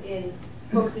interested in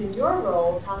folks in your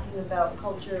role talking about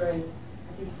culture and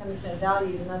I think to some extent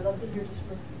values. And I'd love to hear just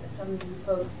from some of you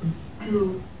folks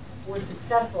who were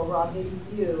successful, Rob, maybe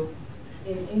you,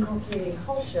 in inculcating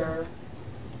culture.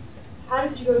 How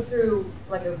did you go through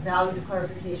like a values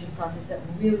clarification process that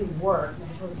really worked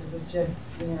as opposed to was just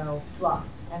fluff?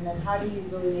 And then how do you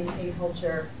really maintain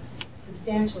culture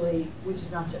substantially, which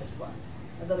is not just fluff?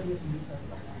 I'd love to hear some details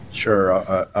about that. Sure,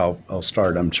 I'll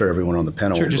start. I'm sure everyone on the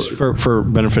panel. Sure, just for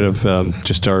benefit of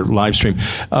just our live stream.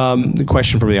 The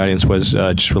question from the audience was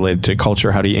just related to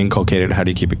culture. How do you inculcate it? How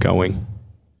do you keep it going?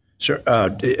 Sure,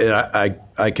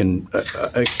 I can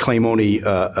claim only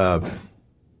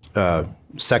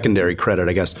secondary credit,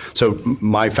 I guess. So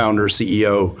my founder,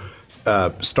 CEO,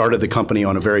 started the company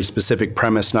on a very specific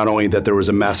premise, not only that there was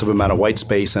a massive amount of white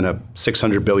space and a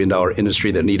 $600 billion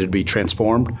industry that needed to be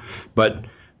transformed, but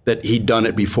that he'd done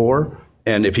it before.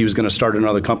 And if he was going to start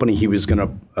another company, he was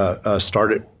going to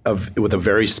start it with a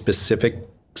very specific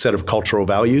set of cultural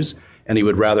values. And he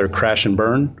would rather crash and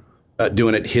burn,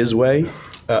 doing it his way,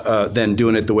 than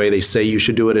doing it the way they say you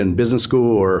should do it in business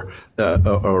school or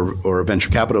a venture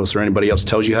capitalist or anybody else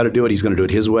tells you how to do it. He's going to do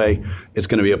it his way. It's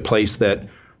going to be a place that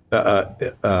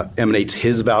emanates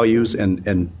his values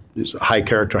and is a high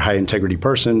character, high integrity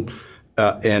person.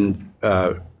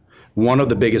 One of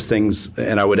the biggest things,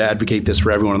 and I would advocate this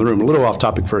for everyone in the room, a little off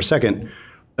topic for a second,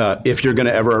 if you're going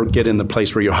to ever get in the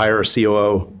place where you hire a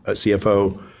COO, a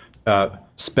CFO,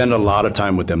 spend a lot of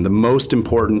time with them. The most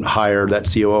important hire,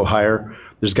 that COO hire,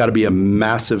 there's got to be a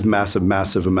massive, massive,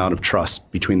 massive amount of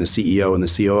trust between the CEO and the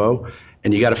COO,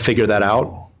 and you got to figure that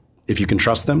out if you can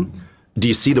trust them. Do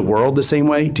you see the world the same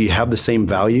way? Do you have the same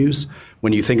values?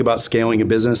 When you think about scaling a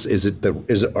business,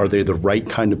 are they the right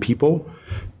kind of people?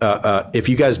 If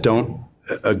you guys don't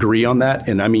agree on that,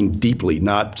 and I mean deeply,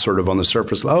 not sort of on the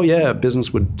surface, oh yeah,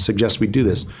 business would suggest we do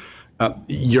this,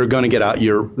 you're going to get out.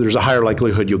 There's a higher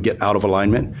likelihood you'll get out of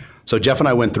alignment. So Jeff and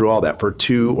I went through all that for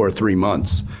 2 or 3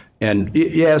 months. And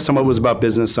yeah, some of it was about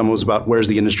business, some of it was about where's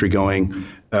the industry going,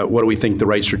 what do we think the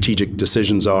right strategic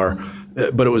decisions are.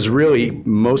 But it was really,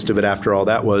 most of it after all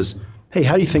that was, hey,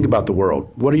 how do you think about the world?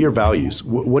 What are your values?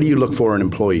 What do you look for in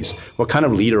employees? What kind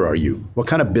of leader are you? What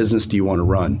kind of business do you want to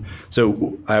run?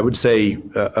 So I would say,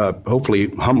 hopefully,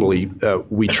 humbly,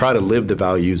 we try to live the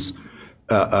values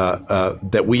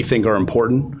that we think are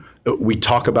important. We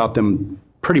talk about them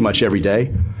pretty much every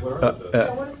day.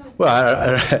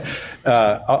 Well,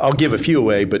 I'll give a few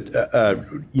away, but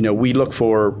we look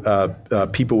for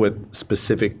people with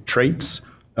specific traits,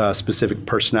 specific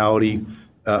personality,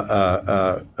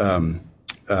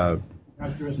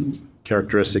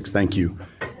 characteristics. Thank you.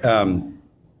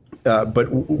 But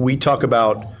we talk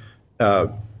about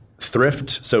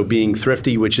thrift, so being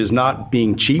thrifty, which is not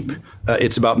being cheap.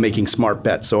 It's about making smart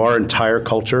bets. So our entire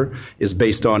culture is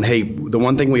based on, hey, the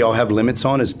one thing we all have limits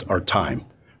on is our time.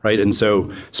 Right? And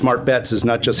so smart bets is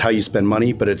not just how you spend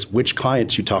money, but it's which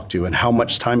clients you talk to and how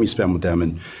much time you spend with them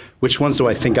and which ones do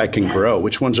I think I can grow?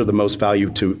 Which ones are the most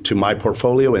value to my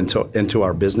portfolio and to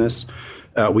our business?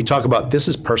 We talk about this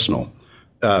is personal.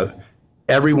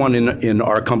 Everyone in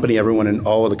our company, everyone in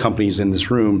all of the companies in this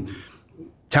room,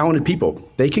 talented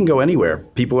people, they can go anywhere.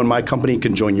 People in my company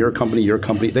can join your company,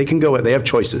 they can go, they have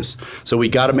choices. So we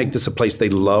got to make this a place they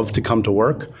love to come to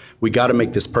work. We got to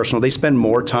make this personal. They spend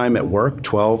more time at work,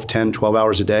 12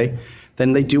 hours a day,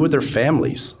 than they do with their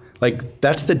families. Like,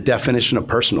 that's the definition of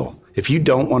personal. If you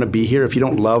don't want to be here, if you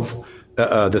don't love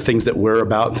the things that we're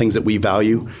about, things that we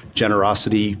value,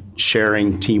 generosity,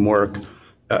 sharing, teamwork,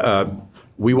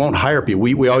 we won't hire people.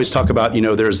 We always talk about,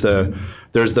 there's the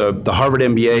Harvard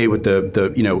MBA with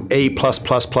the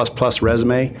A++++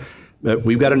 resume.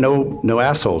 We've got to know no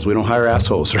assholes. We don't hire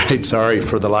assholes, right? Sorry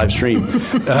for the live stream.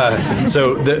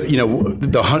 So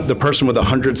the person with a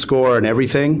 100 score and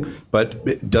everything, but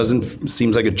it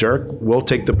seems like a jerk. We'll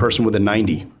take the person with a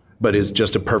 90, but is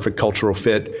just a perfect cultural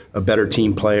fit, a better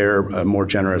team player, more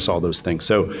generous, all those things.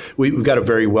 So we've got a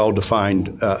very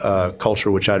well-defined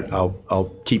culture, which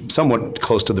I'll keep somewhat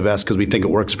close to the vest because we think it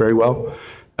works very well.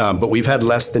 But we've had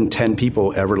less than 10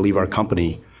 people ever leave our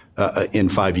company in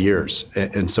 5 years.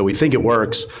 And so we think it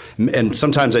works. And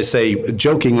sometimes I say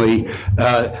jokingly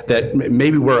that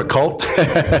maybe we're a cult,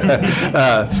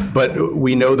 but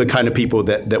we know the kind of people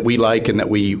that we like and that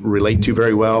we relate to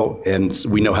very well, and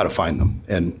we know how to find them.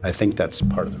 And I think that's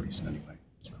part of the reason anyway.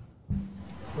 So.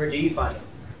 Where do you find them?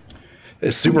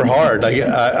 It's super hard.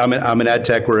 I'm an ad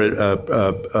tech. We're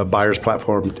a buyer's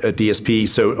platform, a DSP.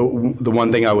 So the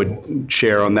one thing I would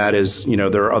share on that is,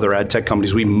 there are other ad tech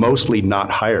companies. We mostly not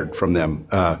hired from them.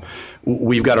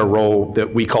 We've got a role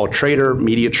that we call trader,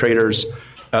 media traders,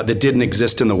 that didn't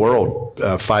exist in the world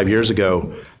 5 years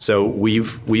ago. So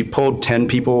we've pulled 10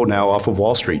 people now off of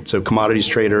Wall Street. So commodities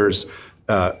traders,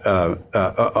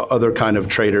 other kind of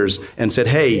traders, and said,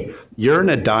 hey, you're in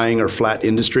a dying or flat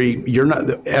industry. You're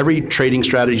not, every trading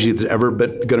strategy that's ever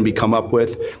going to be come up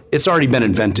with, it's already been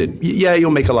invented. Yeah, you'll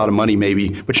make a lot of money maybe,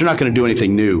 but you're not going to do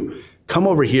anything new. Come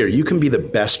over here. You can be the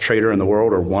best trader in the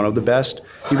world or one of the best.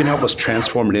 You can help us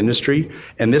transform an industry.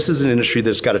 And this is an industry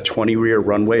that's got a 20-year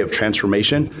runway of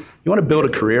transformation. You want to build a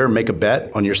career and make a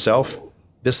bet on yourself?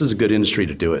 This is a good industry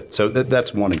to do it. So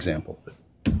that's one example.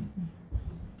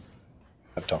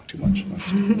 I've talked too much.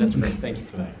 That's great. Thank you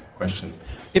for that question.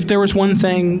 If there was one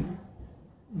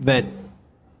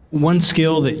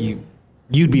skill that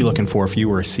you'd be looking for if you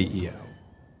were a CEO,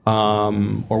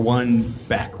 or one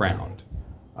background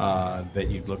that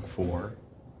you'd look for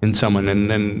in someone,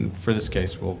 and then for this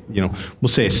case, we'll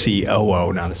say a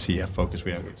COO, not a CFO, because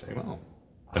we would say, well,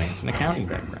 finance and accounting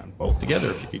background, both together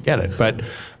if you could get it. But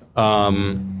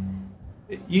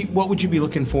what would you be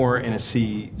looking for in a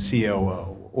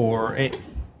COO?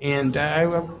 And I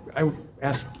would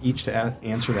ask each to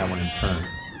answer that one in turn.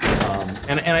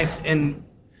 And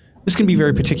this can be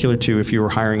very particular too if you were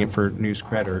hiring it for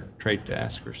NewsCred or Trade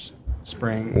Desk or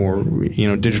Spring or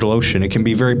DigitalOcean. It can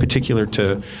be very particular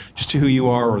to who you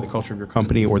are or the culture of your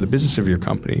company or the business of your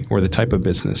company or the type of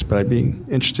business. But I'd be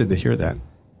interested to hear that.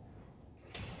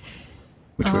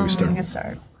 Which way we start?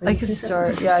 I could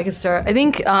start. Yeah, I could start. I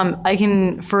think I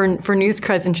can, for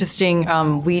NewsCred, it's interesting.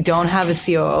 We don't have a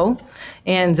COO.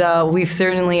 And we've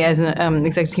certainly, as an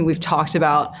executive team, we've talked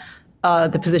about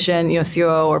the position,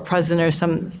 COO or president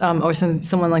or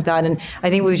someone like that. And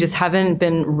I think we just haven't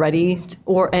been ready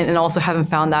and also haven't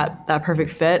found that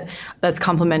perfect fit that's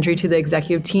complementary to the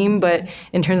executive team. But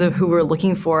in terms of who we're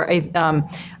looking for, I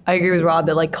agree with Rob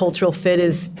that cultural fit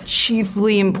is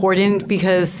chiefly important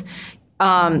because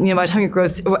by the time you grow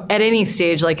at any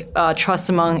stage, trust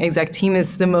among exec team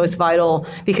is the most vital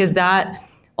because that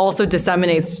also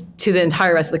disseminates to the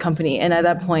entire rest of the company. And at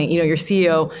that point, your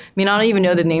CEO may not even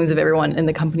know the names of everyone in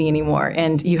the company anymore.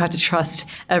 And you have to trust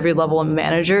every level of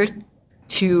manager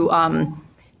to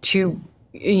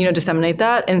disseminate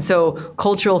that. And so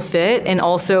cultural fit, and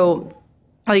also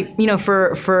for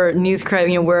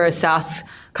NewsCred, we're a SaaS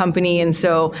company, and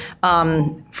so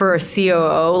for a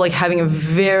COO, having a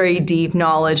very deep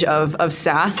knowledge of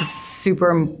SaaS is super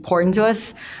important to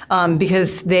us,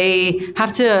 because they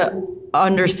have to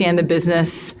understand the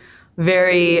business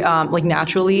very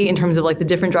naturally, in terms of the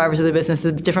different drivers of the business,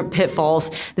 the different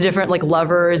pitfalls, the different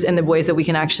levers, and the ways that we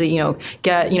can actually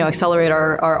get accelerate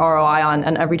our ROI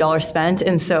on every dollar spent.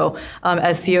 And so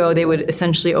as COO, they would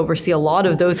essentially oversee a lot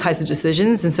of those types of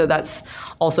decisions, and so that's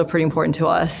also pretty important to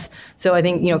us. So I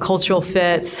think cultural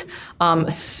fits,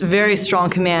 very strong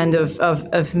command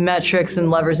of metrics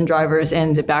and levers and drivers,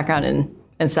 and background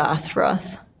in SaaS for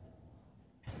us.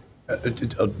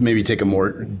 Maybe take a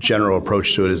more general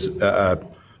approach to it is,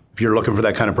 if you're looking for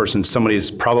that kind of person, somebody who's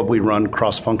probably run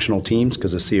cross-functional teams,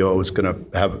 because a COO is going to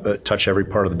have touch every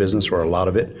part of the business, or a lot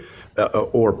of it,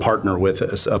 or partner with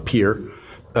a peer.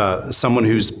 Someone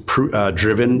who's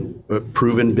driven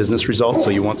proven business results. So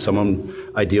you want someone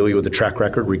ideally with a track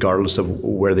record, regardless of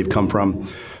where they've come from.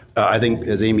 I think,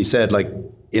 as Amy said,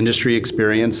 industry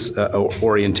experience,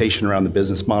 orientation around the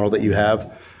business model that you have.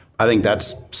 I think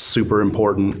that's super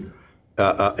important.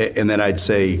 And then I'd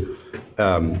say,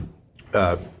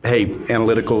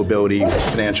 analytical ability,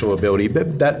 financial ability,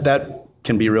 that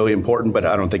can be really important, but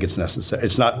I don't think it's necessary.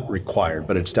 It's not required,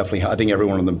 but it's definitely, I think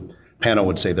everyone on the panel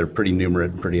would say they're pretty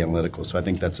numerate and pretty analytical. So I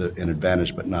think that's an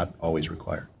advantage, but not always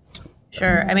required. So.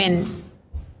 Sure. I mean,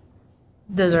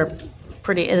 it's a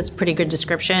pretty good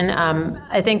description.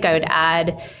 I think I would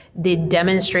add the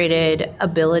demonstrated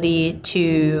ability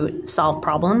to solve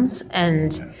problems,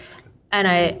 and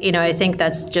I think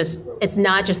that's it's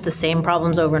not just the same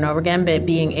problems over and over again, but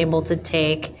being able to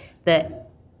take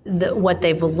what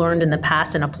they've learned in the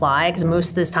past and apply, because most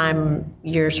of this time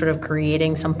you're sort of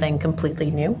creating something completely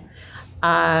new.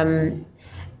 And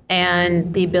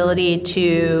the ability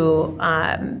to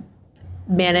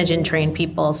manage and train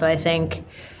people. So I think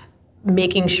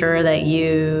making sure that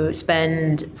you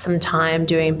spend some time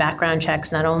doing background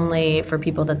checks, not only for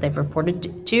people that they've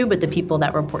reported to, but the people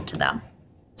that report to them.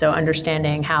 So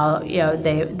understanding how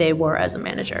they were as a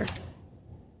manager.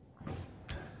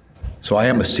 So I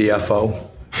am a CFO.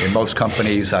 In most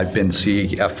companies, I've been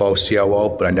CFO,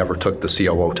 COO, but I never took the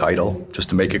COO title, just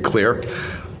to make it clear.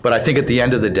 But I think at the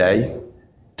end of the day,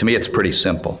 to me, it's pretty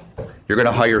simple. You're going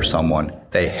to hire someone,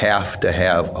 they have to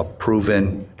have a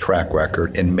proven track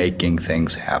record in making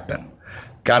things happen.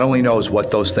 God only knows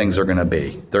what those things are going to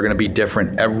be. They're going to be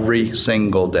different every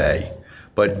single day.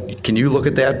 But can you look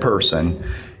at that person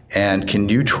and can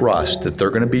you trust that they're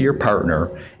going to be your partner,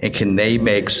 and can they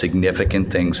make significant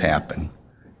things happen?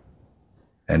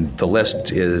 And the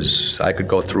list is, I could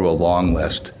go through a long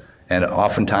list, and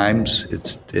oftentimes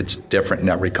it's different in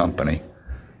every company.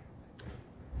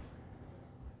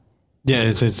 Yeah,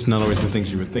 it's not always the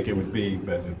things you would think it would be,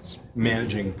 but it's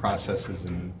managing processes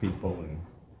and people.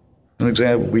 An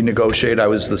example, I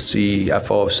was the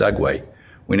CFO of Segway.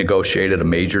 We negotiated a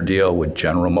major deal with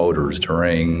General Motors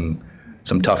during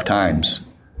some tough times,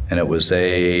 and it was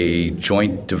a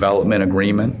joint development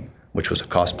agreement, which was a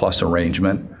cost-plus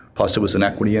arrangement, plus it was an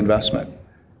equity investment.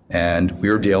 And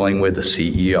we were dealing with the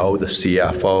CEO, the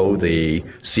CFO, the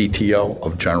CTO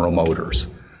of General Motors.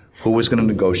 Who was going to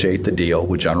negotiate the deal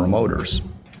with General Motors?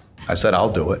 I said,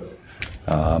 I'll do it.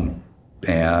 And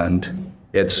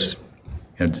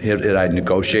had I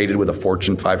negotiated with a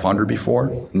Fortune 500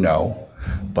 before? No.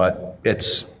 But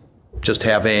it's just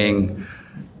having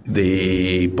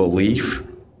the belief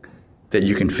that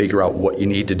you can figure out what you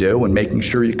need to do and making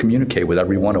sure you communicate with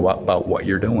everyone about what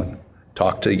you're doing.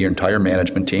 Talk to your entire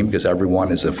management team, because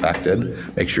everyone is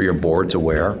affected. Make sure your board's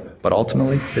aware. But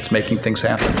ultimately, it's making things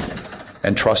happen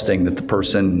and trusting that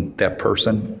that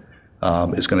person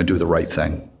is going to do the right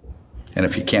thing. And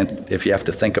if you have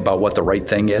to think about what the right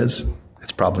thing is,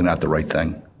 it's probably not the right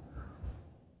thing.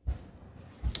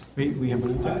 We have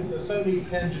one time. So slightly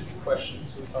tangent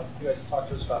questions. So you guys have talked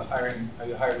to us about hiring, how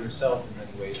you hire yourself in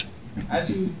many ways. As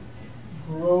you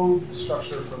grow the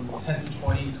structure from 10 to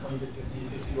 20, 20 to 50,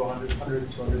 50 to 100, 100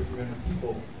 to 200, 300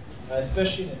 people,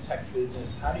 especially in a tech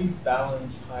business, how do you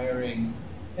balance hiring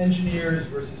engineers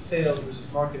versus sales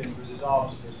versus marketing versus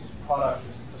ops versus product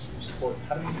versus customer support?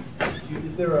 How do you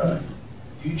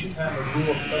kind of a rule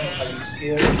of thumb of how you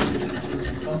scale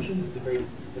these functions? Is it very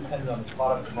dependent on the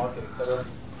product, the market, et cetera?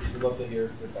 We'd love to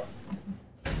hear your thoughts.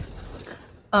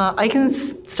 I can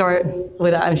start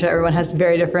with that. I'm sure everyone has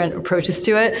very different approaches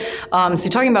to it. So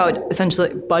talking about essentially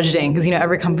budgeting, because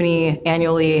every company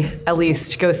annually at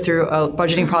least goes through a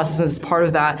budgeting process, and as part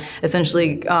of that,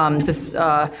 essentially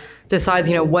decides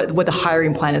what the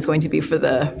hiring plan is going to be for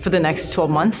the next 12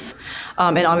 months,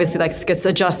 and obviously that gets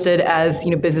adjusted as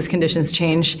business conditions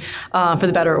change for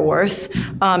the better or worse.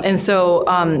 And so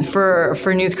for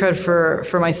NewsCred,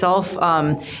 for myself,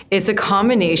 it's a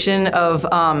combination of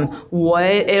what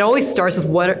it always starts with.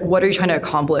 What are you trying to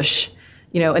accomplish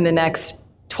in the next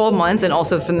 12 months, and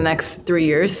also for the next 3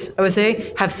 years, I would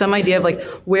say, have some idea of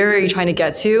where are you trying to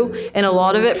get to. And a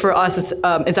lot of it for us,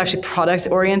 it's actually product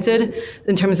oriented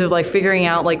in terms of figuring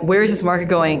out where is this market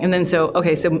going. And then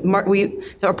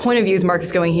our point of view is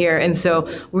market's going here. And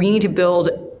so we need to build,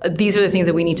 these are the things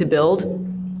that we need to build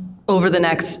over the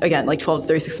next, again, 12 to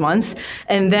 36 months.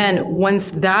 And then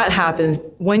once that happens,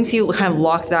 once you kind of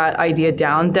lock that idea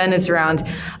down, then it's around,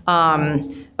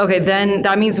 okay, then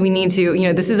that means we need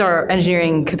to, this is our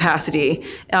engineering capacity.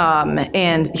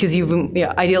 And because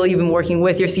ideally you've been working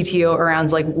with your CTO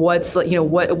around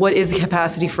what is the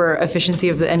capacity for efficiency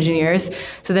of the engineers.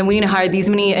 So then we need to hire these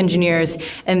many engineers.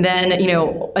 And then,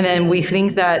 and then we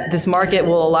think that this market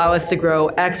will allow us to grow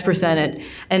X percent.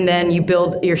 And then you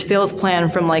build your sales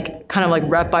plan from kind of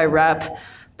rep by rep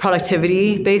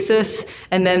productivity basis,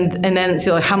 and then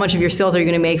so how much of your sales are you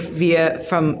going to make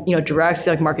from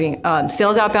direct marketing,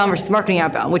 sales outbound versus marketing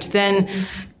outbound, which then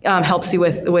helps you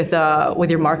with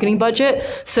your marketing budget.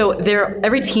 So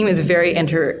every team is very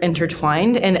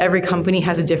intertwined, and every company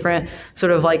has a different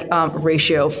sort of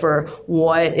ratio for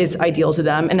what is ideal to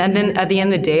them. And then at the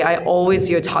end of the day, I always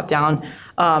do a top down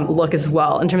look as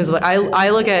well, in terms of I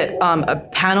look at a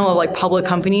panel of public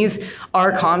companies,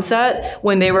 our comp set,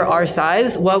 when they were our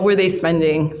size, what were they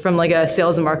spending from a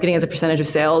sales and marketing as a percentage of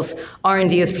sales,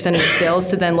 R&D as a percentage of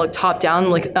sales, to then look top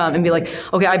down and be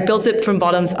okay, I built it from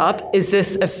bottoms up. Is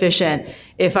this efficient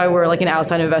if I were an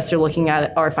outside investor looking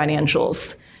at our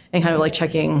financials, and kind of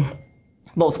checking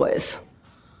both ways.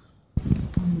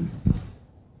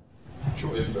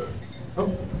 Sure.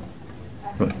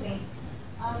 Thanks.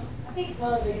 I think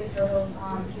one of the biggest hurdles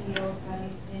CEOs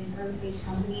face in early stage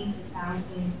companies is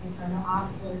balancing internal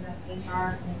ops, whether that's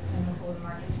HR and external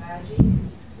go-to-market strategy.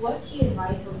 What key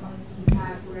advice or points do you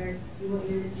have where you were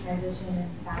able to transition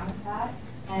and balance that?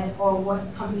 Or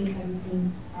what companies have you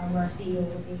seen where a CEO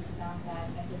was able to balance that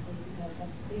effectively? Because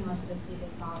that's pretty much the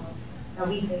biggest problem that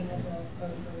we face as a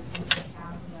early company,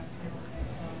 balancing our internal and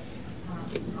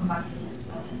external complexity of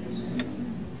the organization.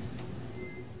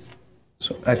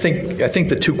 So I think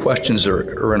the two questions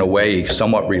are in a way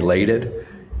somewhat related,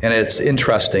 and it's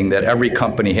interesting that every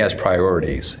company has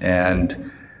priorities,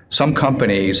 and some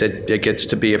companies it gets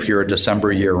to be if you're a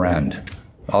December year end,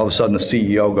 all of a sudden the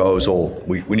CEO goes, "Oh,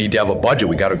 we need to have a budget.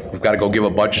 We've got to go give a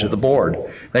budget to the board."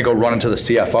 They go run into the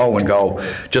CFO and go,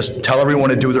 "Just tell everyone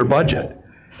to do their budget,"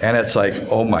 and it's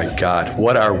oh my God,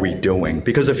 what are we doing?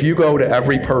 Because if you go to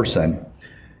every person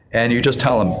and you just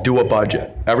tell them, do a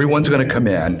budget, everyone's going to come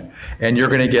in, and you're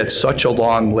going to get such a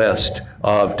long list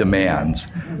of demands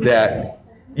that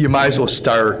you might as well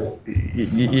start,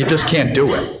 you just can't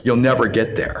do it. You'll never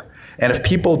get there. And if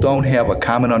people don't have a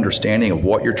common understanding of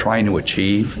what you're trying to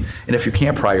achieve, and if you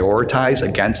can't prioritize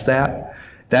against that,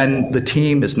 then the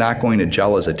team is not going to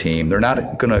gel as a team. They're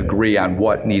not going to agree on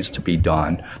what needs to be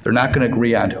done. They're not going to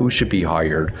agree on who should be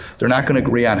hired. They're not going to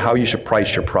agree on how you should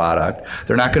price your product.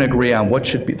 They're not going to agree on what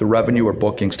should be the revenue or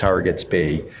bookings targets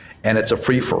be. And it's a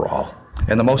free-for-all.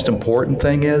 And the most important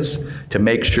thing is to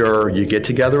make sure you get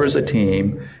together as a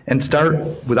team and start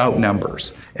without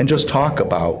numbers and just talk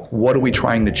about what are we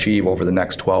trying to achieve over the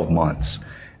next 12 months.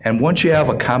 And once you have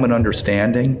a common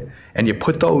understanding and you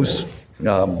put those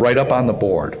right up on the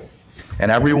board, and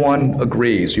everyone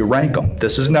agrees, you rank them.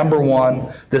 This is number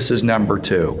one, this is number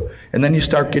two. And then you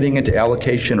start getting into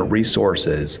allocation of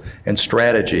resources and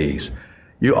strategies.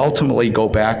 You ultimately go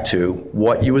back to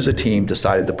what you as a team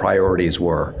decided the priorities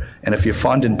were. And if you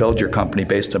fund and build your company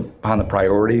based upon the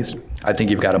priorities, I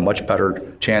think you've got a much better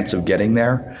chance of getting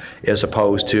there, as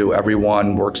opposed to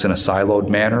everyone works in a siloed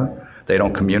manner. They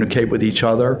don't communicate with each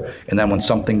other. And then when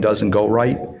something doesn't go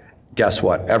right, guess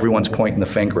what? Everyone's pointing the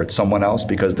finger at someone else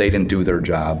because they didn't do their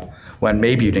job, when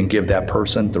maybe you didn't give that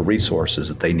person the resources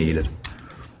that they needed.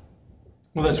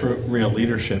 Well, that's real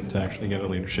leadership, to actually get a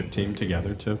leadership team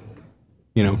together to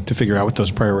figure out what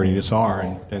those priorities are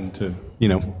and to,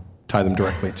 tie them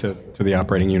directly to the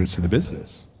operating units of the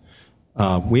business.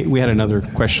 We had another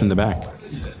question in the back.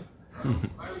 I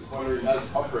was wondering, as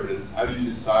operators, how do you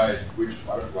decide which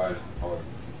butterflies to color?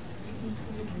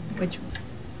 Which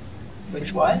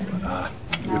what?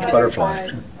 Which butterfly?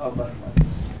 Oh, butterfly.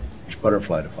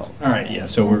 butterfly to follow. All right, yeah,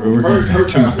 so we're going back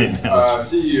to my analogy.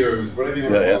 CEOs, whatever you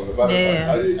want to call them, the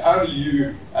butterflies. How do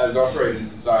you, as operators,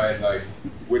 decide like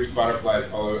which butterfly to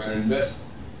follow and invest,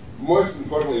 most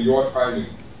importantly, your timing?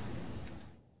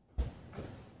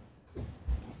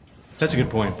 That's a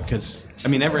good point, because, I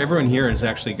mean, everyone here has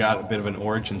actually got a bit of an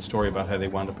origin story about how they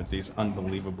wound up at these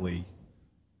unbelievably,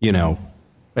 you know,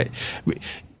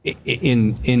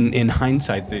 in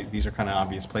hindsight, these are kind of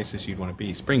obvious places you'd want to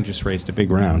be. Spring just raised a big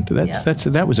round.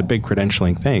 That was a big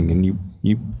credentialing thing, and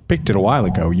you picked it a while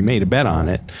ago. You made a bet on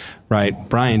it, right?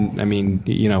 Brian, I mean,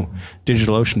 you know,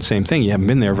 DigitalOcean, same thing. You haven't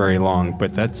been there very long,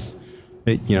 but that's,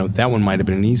 you know, that one might have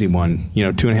been an easy one. You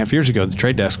know, 2.5 years ago, the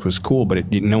trade desk was cool,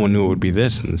 but no one knew it would be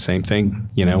this. And the same thing,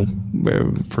 you know,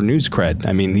 for NewsCred.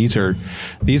 I mean, these are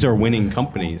winning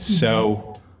companies.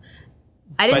 So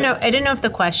I didn't know if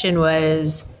the question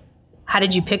was, how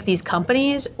did you pick these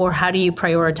companies, or how do you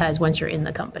prioritize once you're in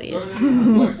the companies?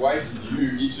 Like, why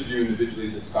did each of you individually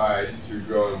decide to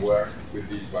go and work with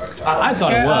these butterflies? I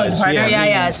thought it was.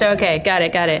 Yeah. So okay, got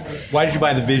it. Why did you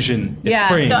buy the Vision?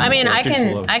 So I mean, I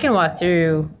can walk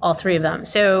through all three of them.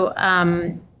 So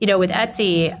you know, with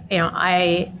Etsy, you know,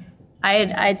 I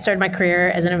had started my career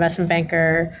as an investment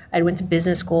banker. I went to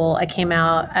business school. I came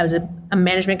out. I was a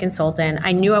management consultant.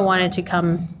 I knew I wanted to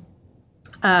come.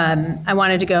 I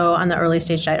wanted to go on the early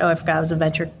stage side. Oh, I forgot.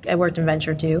 I worked in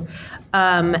venture too,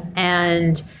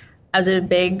 and I was at a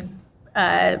big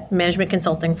management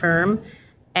consulting firm,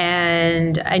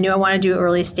 and I knew I wanted to do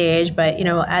early stage. But you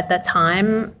know, at that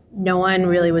time, no one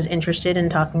really was interested in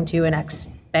talking to an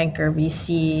ex-banker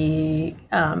VC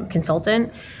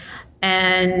consultant.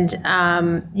 And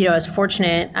you know, I was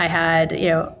fortunate. I had, you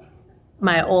know,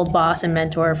 my old boss and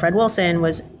mentor, Fred Wilson,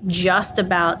 was just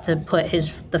about to put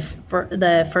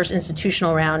the first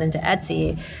institutional round into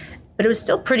Etsy, but it was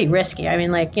still pretty risky. I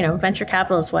mean, like, you know, venture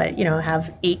capitalists,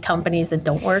 have 8 companies that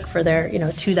don't work for their,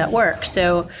 2 that work.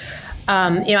 So,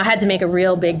 I had to make a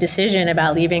real big decision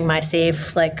about leaving my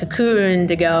safe, like, cocoon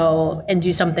to go and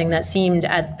do something that seemed,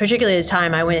 particularly at the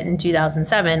time I went in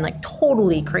 2007, like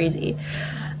totally crazy.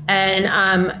 And,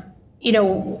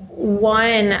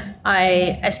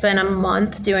 I spent a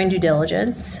month doing due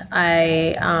diligence.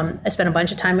 I spent a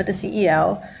bunch of time with the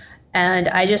CEO, and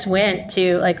I just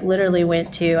literally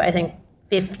went to, I think,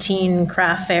 15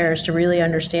 craft fairs to really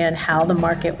understand how the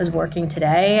market was working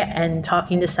today, and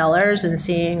talking to sellers and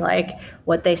seeing like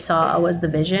what they saw was the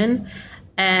vision.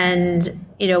 And,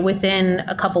 within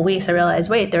a couple weeks, I realized,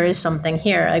 wait, there is something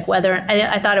here. Like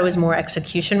I thought it was more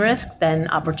execution risk than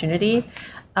opportunity.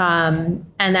 And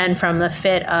then from the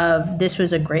fit of this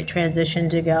was a great transition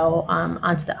to go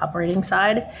onto the operating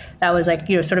side. That was like,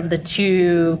 sort of the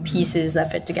 2 pieces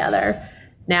that fit together.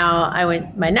 Now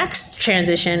my next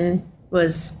transition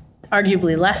was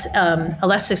arguably a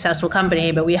less successful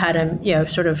company, but we had a,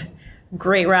 sort of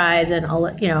great rise and,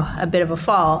 a bit of a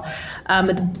fall.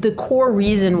 But the core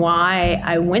reason why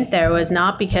I went there was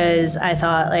not because I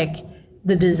thought like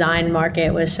the design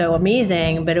market was so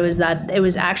amazing, but it was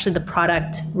actually the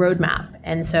product roadmap.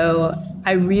 And so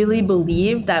I really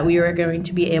believed that we were going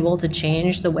to be able to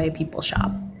change the way people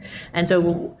shop. And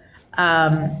so,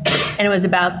 and it was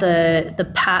about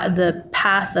the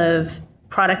path of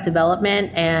product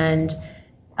development and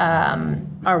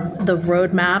the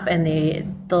roadmap and the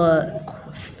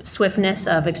swiftness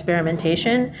of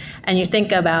experimentation. And you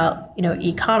think about,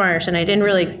 e-commerce, and I didn't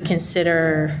really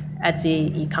consider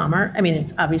Etsy e-commerce. I mean,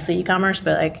 it's obviously e-commerce,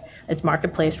 but like it's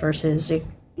marketplace versus a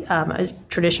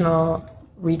traditional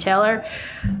retailer.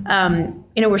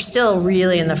 We're still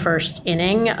really in the first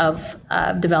inning of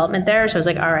development there. So I was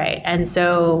like, all right. And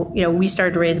so, we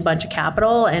started to raise a bunch of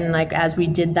capital. And like, as we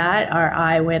did that, our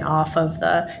eye went off of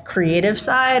the creative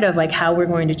side of like how we're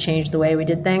going to change the way we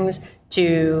did things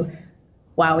to,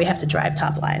 wow, we have to drive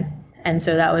top line. And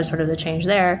so that was sort of the change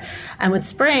there. And with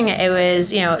Spring, it was,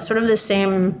 sort of the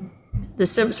same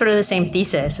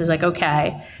thesis. It was like,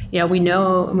 okay, we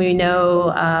know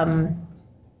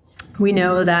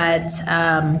that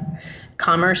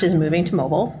commerce is moving to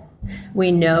mobile.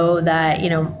 We know that,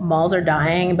 malls are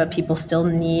dying, but people still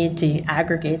need to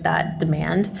aggregate that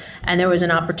demand. And there was an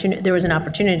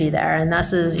opportunity there. And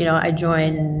this is, I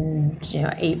joined,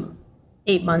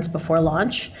 8 months before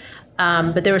launch.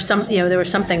 But there was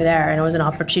something there, and it was an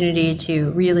opportunity to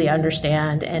really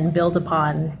understand and build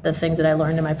upon the things that I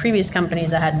learned in my previous companies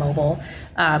that had mobile,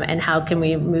 and how can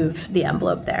we move the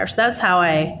envelope there. So that's how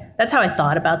I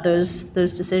thought about those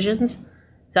decisions.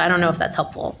 So I don't know if that's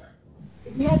helpful.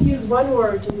 If you had to use one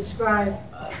word to describe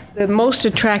the most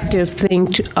attractive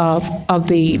thing of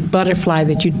the butterfly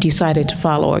that you decided to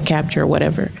follow or capture, or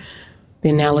whatever the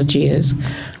analogy is,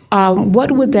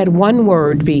 what would that one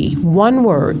word be? One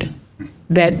word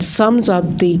that sums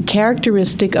up the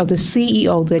characteristic of the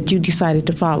CEO that you decided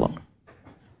to follow?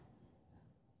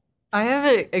 I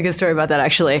have a good story about that,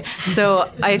 actually.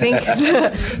 So I think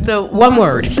the one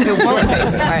word. All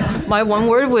right. My one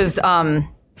word was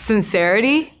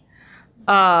sincerity,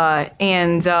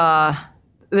 and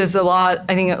there's a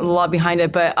lot behind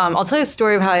it. But I'll tell you a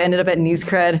story of how I ended up at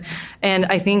NewsCred, and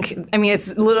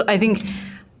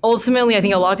ultimately, I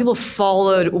think a lot of people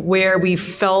followed where we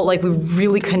felt like we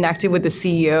really connected with the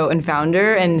CEO and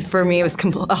founder, and for me, it was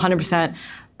 100%.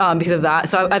 Because of that.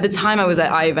 So at the time I was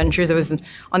at IE Ventures, I was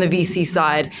on the VC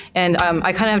side, and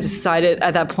I kind of have decided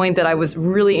at that point that I was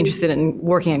really interested in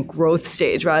working at growth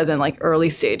stage rather than like early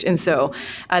stage. And so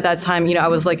at that time, I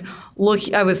was like,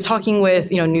 I was talking with,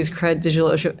 NewsCred,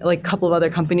 DigitalOcean, like a couple of other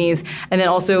companies. And then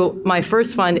also my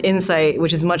first fund, Insight,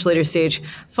 which is a much later stage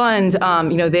fund,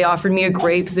 they offered me a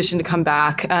great position to come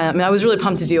back. And I was really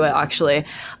pumped to do it, actually.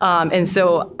 And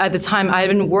so at the time, I had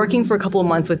been working for a couple of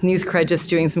months with NewsCred, just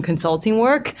doing some consulting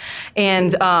work.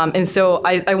 And so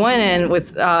I went in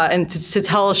with, and to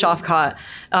tell Shafqat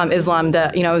Islam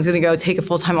that, I was going to go take a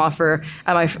full-time offer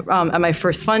at my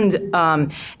first fund.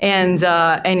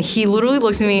 And he literally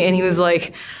looked at me and he was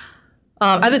like,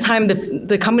 at the time,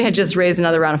 the company had just raised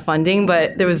another round of funding,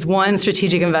 but there was one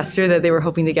strategic investor that they were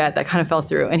hoping to get that kind of fell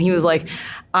through. And he was like,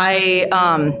 I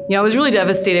was really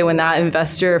devastated when that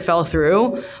investor fell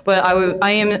through, but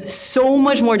I am so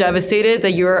much more devastated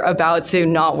that you're about to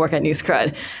not work at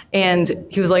NewsCred. And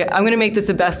he was like, I'm going to make this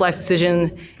the best life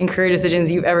decision and career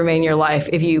decisions you've ever made in your life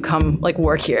if you come like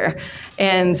work here.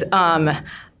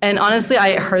 And honestly,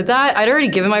 I heard that. I'd already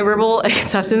given my verbal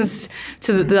acceptance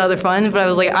to the other fund, but I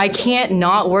was like, I can't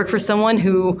not work for someone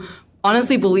who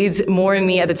honestly believes more in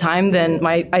me at the time than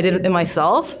I did in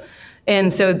myself.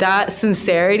 And so that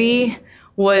sincerity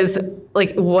was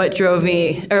like what drew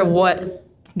me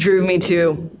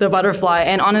to the butterfly.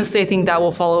 And honestly, I think that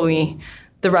will follow me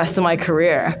the rest of my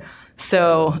career.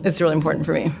 So it's really important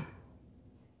for me.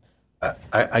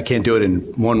 I can't do it in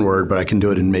one word, but I can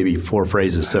do it in maybe 4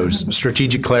 phrases. So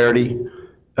strategic clarity,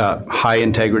 high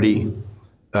integrity,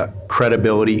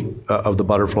 credibility of the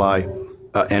butterfly,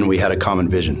 and we had a common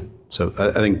vision. So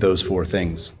I think those 4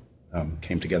 things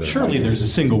came together. Surely there's a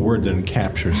single word that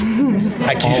captures it.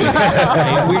 I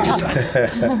can't. We just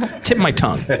tip my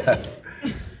tongue.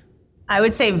 I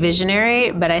would say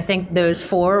visionary, but I think those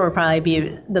 4 would probably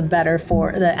be the better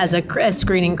 4 as a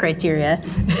screening criteria.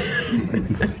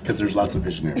 Because there's lots of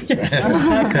visionaries. Yes,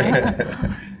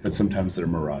 exactly. But sometimes they're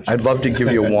mirage. I'd love to give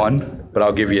you 1, but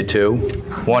I'll give you 2.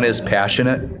 1 is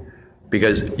passionate,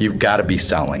 because you've got to be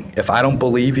selling. If I don't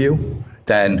believe you,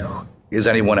 then is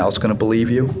anyone else going to believe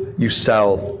you? You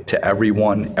sell to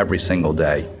everyone every single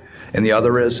day. And the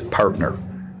other is partner.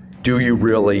 Do you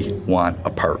really want a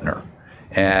partner?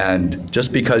 And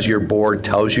just because your board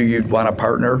tells you you'd want a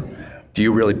partner, do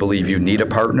you really believe you need a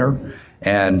partner?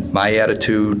 And my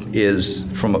attitude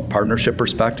is from a partnership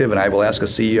perspective, and I will ask a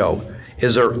CEO,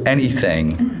 is there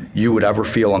anything you would ever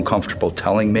feel uncomfortable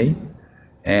telling me?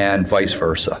 And vice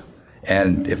versa.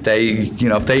 And if they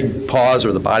pause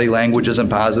or the body language isn't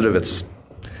positive, it's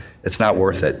not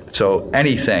worth it. So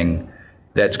anything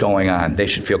that's going on, they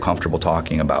should feel comfortable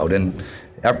talking about. And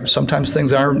sometimes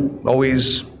things aren't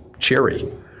always cheery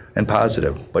and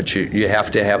positive, but you have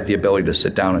to have the ability to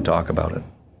sit down and talk about it.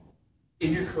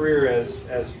 In your career, as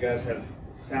you guys have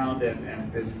found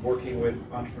and been working with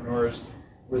entrepreneurs,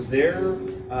 was there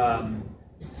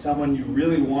someone you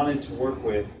really wanted to work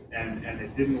with and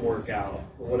it didn't work out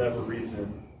for whatever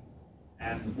reason?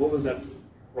 And what was that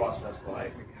process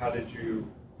like? How did you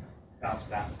bounce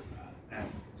back from that and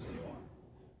continue on?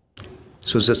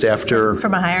 So is this after?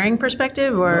 From a hiring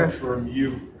perspective, or? No, from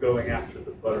you going after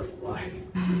the butterfly.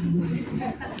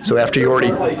 So after you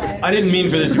already. I didn't mean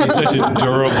for this to be such a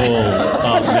durable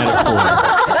metaphor.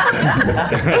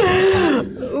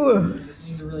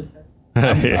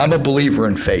 I'm a believer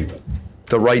in fate.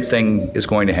 The right thing is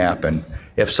going to happen.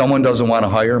 If someone doesn't want to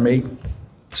hire me,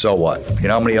 so what? You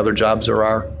know how many other jobs there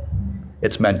are?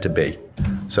 It's meant to be.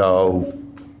 So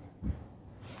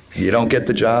if you don't get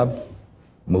the job,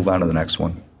 move on to the next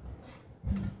one.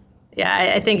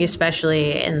 Yeah, I think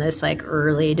especially in this like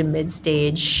early to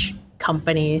mid-stage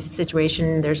company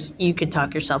situation, you could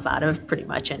talk yourself out of pretty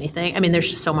much anything. I mean, there's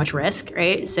just so much risk,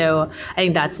 right? So I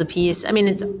think that's the piece. I mean,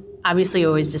 it's obviously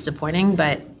always disappointing,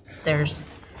 but there's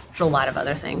a lot of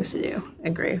other things to do. I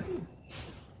agree.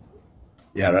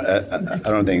 Yeah, I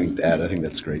don't think to add. I think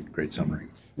that's great summary.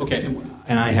 Okay,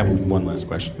 and I have one last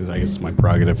question because I guess it's my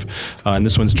prerogative, and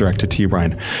this one's directed to you,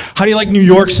 Brian. How do you like New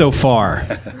York so far?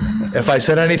 If I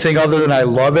said anything other than I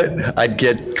love it, I'd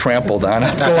get trampled on.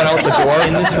 I'm going out the door.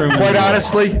 In this room, Quite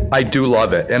honestly, I do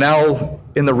love it. And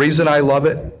the reason I love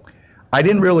it, I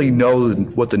didn't really know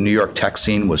what the New York tech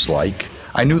scene was like.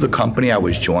 I knew the company I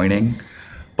was joining,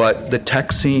 but the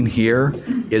tech scene here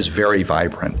is very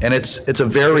vibrant. And it's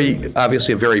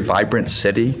obviously a very vibrant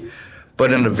city,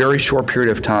 but in a very short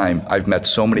period of time, I've met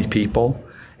so many people,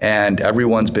 and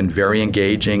everyone's been very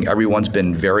engaging, everyone's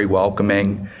been very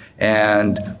welcoming,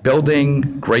 and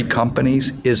building great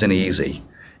companies isn't easy.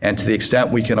 And to the extent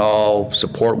we can all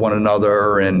support one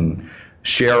another and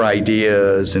share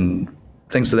ideas and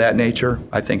things of that nature,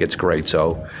 I think it's great.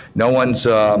 So no one's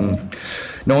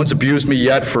abused me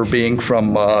yet for being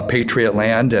from Patriot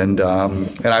Land, and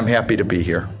I'm happy to be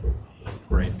here.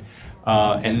 Great.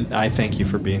 And I thank you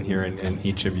for being here, and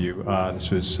each of you.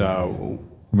 This was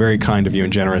very kind of you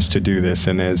and generous to do this,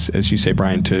 and as you say,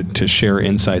 Brian, to share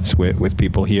insights with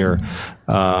people here,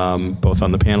 both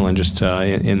on the panel and just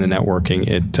in the networking.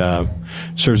 It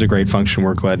serves a great function.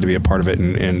 We're glad to be a part of it,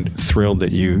 and thrilled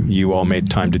that you all made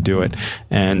time to do it.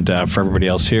 And for everybody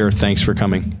else here, thanks for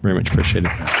coming. Very much appreciate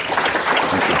it.